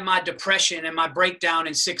when I had my depression and my breakdown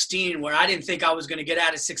in 16, where I didn't think I was going to get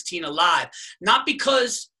out of 16 alive. Not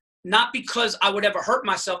because I would ever hurt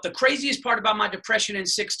myself. The craziest part about my depression in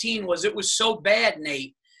 16 was it was so bad,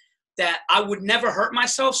 Nate, that I would never hurt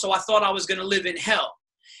myself. So I thought I was going to live in hell.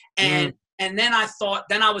 And And then I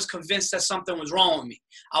was convinced that something was wrong with me.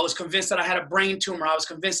 I was convinced that I had a brain tumor. I was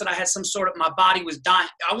convinced that I had my body was dying.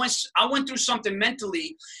 I went through something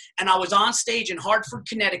mentally, and I was on stage in Hartford,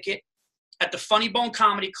 Connecticut at the Funny Bone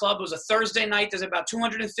Comedy Club. It was a Thursday night. There's about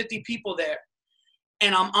 250 people there.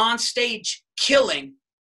 And I'm on stage killing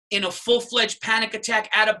in a full-fledged panic attack,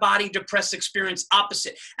 out-of-body, depressed experience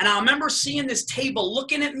opposite. And I remember seeing this table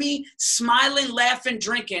looking at me, smiling, laughing,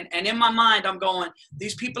 drinking. And in my mind, I'm going,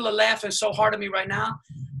 these people are laughing so hard at me right now.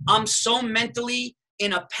 I'm so mentally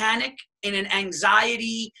in a panic, in an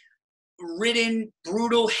anxiety-ridden,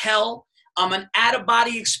 brutal hell. I'm an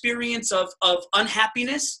out-of-body experience of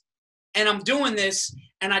unhappiness. And I'm doing this,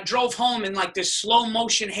 and I drove home in like this slow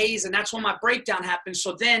motion haze, and that's when my breakdown happened.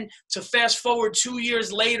 So then to fast forward 2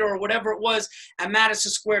 years later or whatever it was at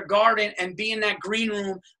Madison Square Garden and be in that green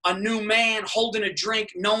room, a new man holding a drink,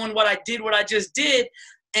 knowing what I just did.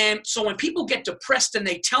 And so when people get depressed and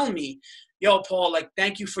they tell me, yo, Paul, like,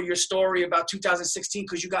 thank you for your story about 2016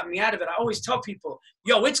 because you got me out of it. I always tell people,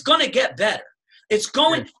 yo, it's going to get better. It's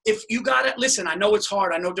going, if you got to, listen, I know it's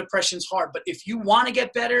hard. I know depression's hard, but if you want to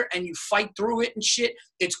get better and you fight through it and shit,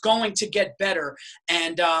 it's going to get better.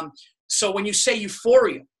 And so when you say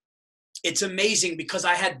euphoria, it's amazing because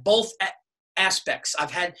I had both aspects.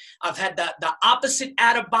 I've had the opposite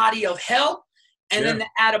out of body of hell, and then the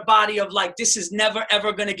out of body of like, this is never,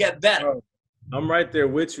 ever going to get better. I'm right there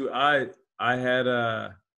with you. I had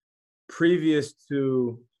previous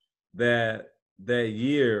to that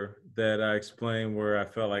year that I explained where I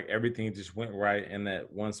felt like everything just went right in that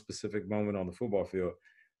one specific moment on the football field.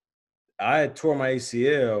 I had tore my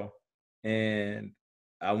ACL, and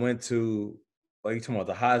I went to, like you talking about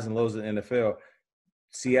the highs and lows of the NFL.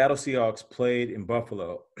 Seattle Seahawks played in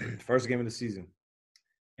Buffalo, first game of the season.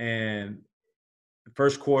 And the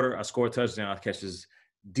first quarter, I scored a touchdown. I catch this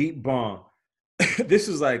deep bomb. This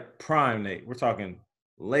is like prime, Nate. We're talking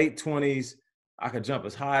late 20s. I could jump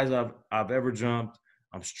as high as I've ever jumped.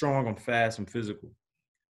 I'm strong, I'm fast, I'm physical.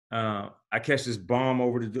 I catch this bomb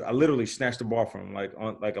over the dude. I literally snatched the ball from him like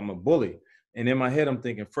I'm a bully. And in my head, I'm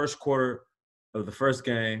thinking first quarter of the first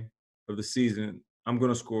game of the season, I'm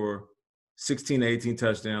going to score 16 to 18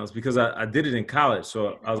 touchdowns because I did it in college.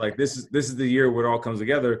 So I was like, this is the year where it all comes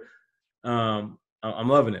together. I'm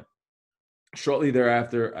loving it. Shortly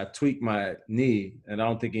thereafter, I tweaked my knee, and I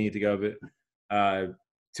don't think anything of it. I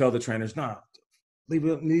tell the trainers, nah, leave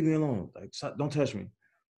me alone. Like, don't touch me.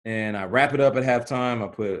 And I wrap it up at halftime. I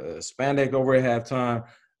put a spandex over at halftime.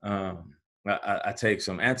 I take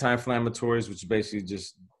some anti-inflammatories, which is basically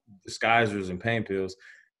just disguisers and pain pills.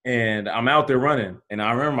 And I'm out there running. And I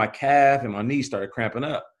remember my calf and my knee started cramping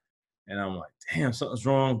up. And I'm like, damn, something's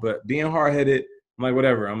wrong. But being hard-headed, I'm like,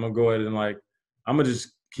 whatever. I'm going to go ahead and, like, I'm going to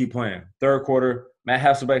just keep playing. Third quarter, Matt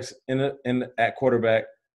Hasselbeck's at quarterback.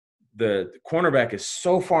 The cornerback is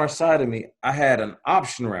so far inside of me, I had an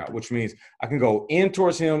option route, which means I can go in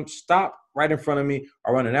towards him, stop right in front of me,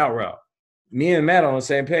 or run an out route. Me and Matt are on the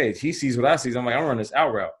same page. He sees what I see. I'm like, I'm running this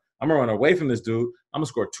out route. I'm going to run away from this dude. I'm going to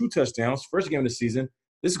score 2 touchdowns. First game of the season.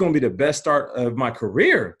 This is going to be the best start of my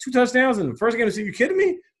career. 2 touchdowns in the first game of the season. You kidding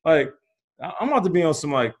me? Like, I'm about to be on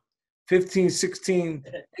some, like, 15, 16,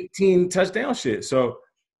 18 touchdown shit. So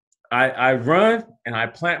I run, and I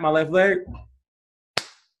plant my left leg,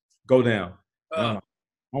 go down. I'm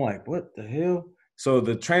like, what the hell? So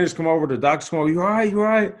the trainers come over, the doctors come over, you all right? You all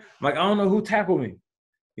right? I'm like, I don't know who tackled me.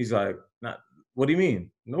 He's like, what do you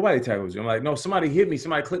mean? Nobody tackles you. I'm like, no, somebody hit me.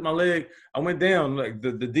 Somebody clipped my leg. I went down. Like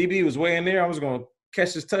the DB was way in there. I was going to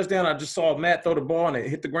catch this touchdown. I just saw Matt throw the ball, and it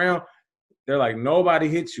hit the ground. They're like, nobody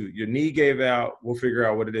hit you. Your knee gave out. We'll figure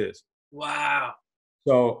out what it is. Wow.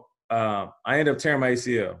 So I end up tearing my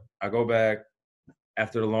ACL. I go back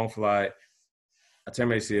after the long flight. I tear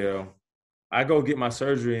my ACL. I go get my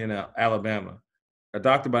surgery in Alabama. A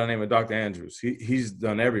doctor by the name of Dr. Andrews. He's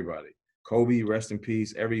done everybody. Kobe, rest in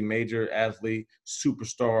peace. Every major athlete,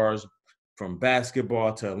 superstars, from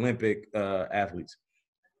basketball to Olympic athletes.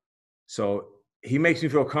 So he makes me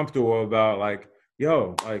feel comfortable about, like,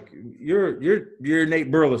 yo, like you're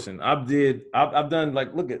Nate Burleson. I've done,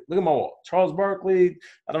 like, look at my wall. Charles Barkley.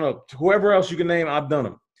 I don't know, whoever else you can name. I've done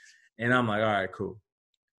them. And I'm like, all right, cool.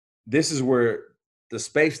 This is where the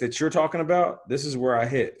space that you're talking about, this is where I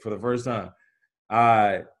hit for the first time.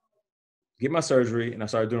 I get my surgery, and I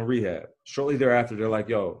started doing rehab. Shortly thereafter, they're like,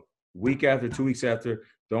 yo, week after, 2 weeks after,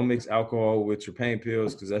 don't mix alcohol with your pain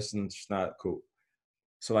pills because that's just not cool.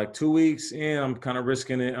 So, like, 2 weeks in, I'm kind of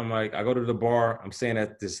risking it. I'm like, I go to the bar. I'm staying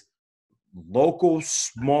at this local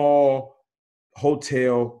small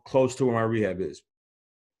hotel close to where my rehab is.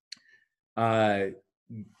 I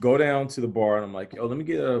go down to the bar, and I'm like, yo, let me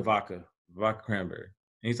get a vodka cranberry.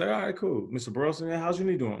 he's like, all right, cool. Mr. Burleson, yeah, how's your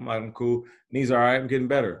knee doing? I'm like, I'm cool. Knee's all right. I'm getting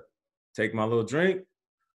better. Take my little drink.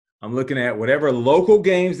 I'm looking at whatever local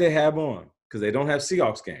games they have on because they don't have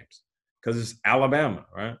Seahawks games because it's Alabama,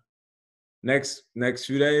 right? Next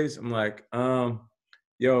few days, I'm like,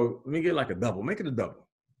 yo, let me get like a double. Make it a double.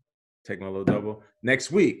 Take my little double.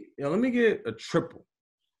 Next week, yo, let me get a triple.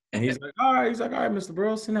 And he's like, all right, Mr.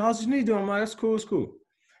 Burleson, how's your knee doing? I'm like, that's cool, it's cool.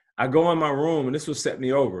 I go in my room, and this will set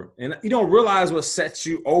me over. And you don't realize what sets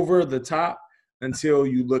you over the top until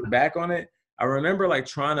you look back on it. I remember like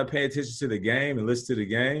trying to pay attention to the game and listen to the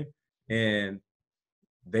game, and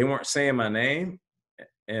they weren't saying my name.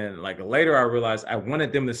 And like later I realized I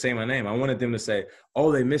wanted them to say my name. I wanted them to say,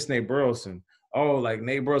 oh, they missed Nate Burleson. Oh, like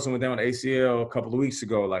Nate Burleson went down with ACL a couple of weeks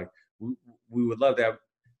ago. Like we would love that.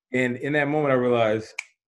 And in that moment I realized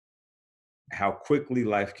how quickly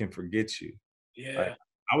life can forget you. Yeah. Like,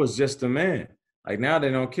 I was just a man. Like now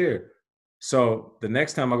they don't care. So the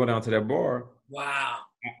next time I go down to that bar, wow,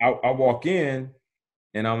 I walk in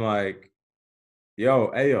and I'm like,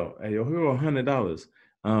 yo, here go $100.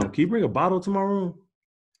 Can you bring a bottle to my room?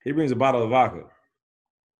 He brings a bottle of vodka.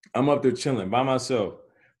 I'm up there chilling by myself,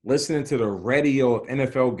 listening to the radio of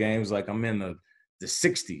NFL games like I'm in the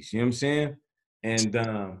 60s. You know what I'm saying? And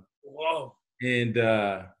whoa. And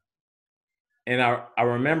I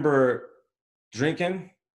remember drinking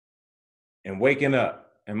and waking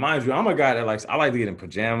up. And mind you, I'm a guy that I like to get in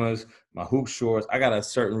pajamas, my hoop shorts. I got a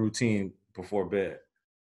certain routine before bed.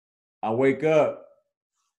 I wake up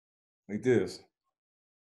like this.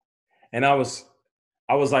 And I was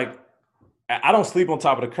like, I don't sleep on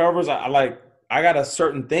top of the covers. I got a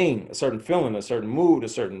certain thing, a certain feeling, a certain mood, a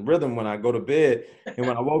certain rhythm when I go to bed. And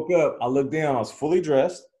when I woke up, I looked down, I was fully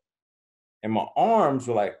dressed. And my arms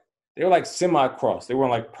were they were semi-crossed. They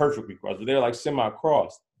weren't like perfectly crossed, but they were like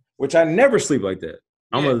semi-crossed, which I never sleep like that.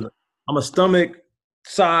 Yeah. I'm a stomach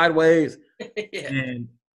sideways. Yeah.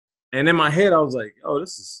 And in my head, I was like, oh,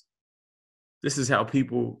 this is how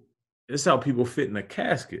people fit in a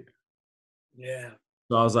casket. Yeah.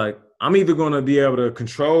 So I was like, I'm either going to be able to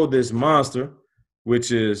control this monster,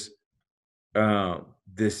 which is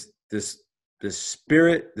this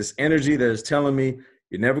spirit, this energy that is telling me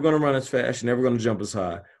you're never going to run as fast, you're never going to jump as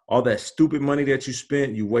high. All that stupid money that you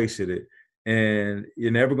spent, you wasted it. And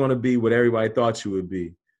you're never going to be what everybody thought you would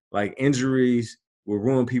be. Like injuries will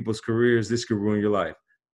ruin people's careers. This could ruin your life.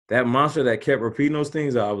 That monster that kept repeating those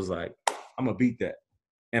things, I was like, I'm going to beat that.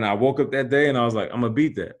 And I woke up that day and I was like, I'm going to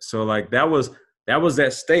beat that. So like that was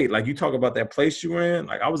that state. Like you talk about that place you were in,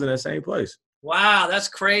 like I was in that same place. Wow, that's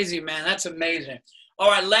crazy, man. That's amazing. All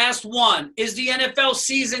right, last one. Is the NFL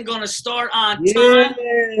season going to start on time?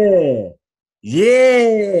 Yeah,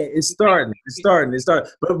 it's starting.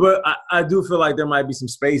 But I do feel like there might be some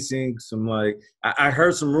spacing, some I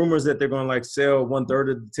heard some rumors that they're going to sell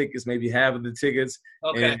 1/3 of the tickets, maybe half of the tickets,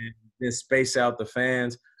 okay, and then space out the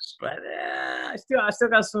fans. But I still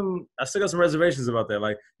got some reservations about that.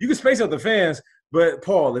 Like you can space out the fans, but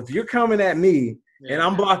Paul, if you're coming at me and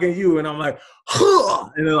I'm blocking you, and I'm like,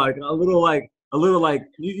 huh, and then a little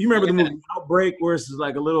you remember the movie Outbreak where it's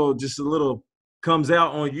just a little comes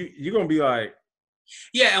out on you, you're gonna be like,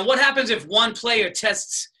 yeah. And what happens if one player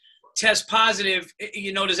tests positive?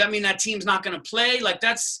 Does that mean that team's not going to play?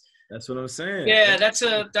 That's what I'm saying. Yeah, that's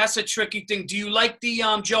a tricky thing. Do you like the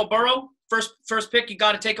Joe Burrow first pick? You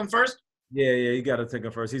got to take him first. Yeah, you got to take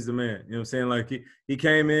him first. He's the man. You know what I'm saying? Like he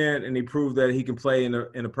came in and he proved that he can play in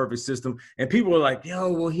a perfect system. And people were like,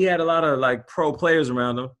 yo, well, he had a lot of pro players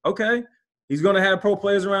around him. Okay, he's gonna have pro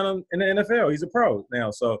players around him in the NFL. He's a pro now,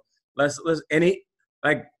 so. Let's and he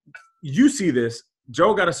you see this.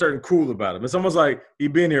 Joe got a certain cool about him. It's almost like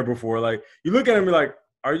he'd been here before. Like you look at him and be like,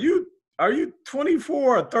 are you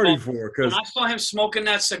 24 or 34? Because when I saw him smoking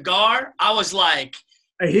that cigar, I was like,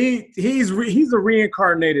 he's a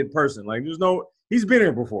reincarnated person. Like he's been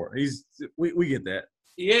here before. We get that.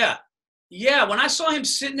 Yeah. Yeah, when I saw him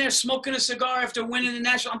sitting there smoking a cigar after winning the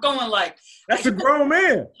national, I'm going like, that's a grown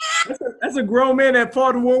man. That's a grown man that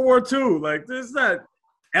fought in World War II. Like this is not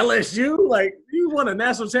LSU, you won a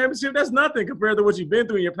national championship. That's nothing compared to what you've been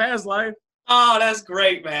through in your past life. Oh, that's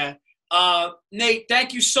great, man. Nate,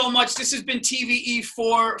 thank you so much. This has been TVE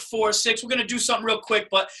 446. We're going to do something real quick,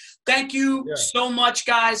 but thank you so much,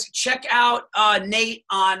 guys. Check out Nate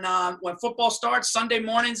on when football starts, Sunday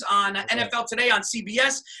mornings on NFL Today on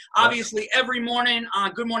CBS. Obviously, every morning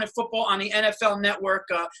on Good Morning Football on the NFL Network.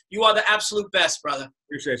 You are the absolute best, brother.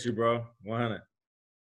 Appreciate you, bro. 100.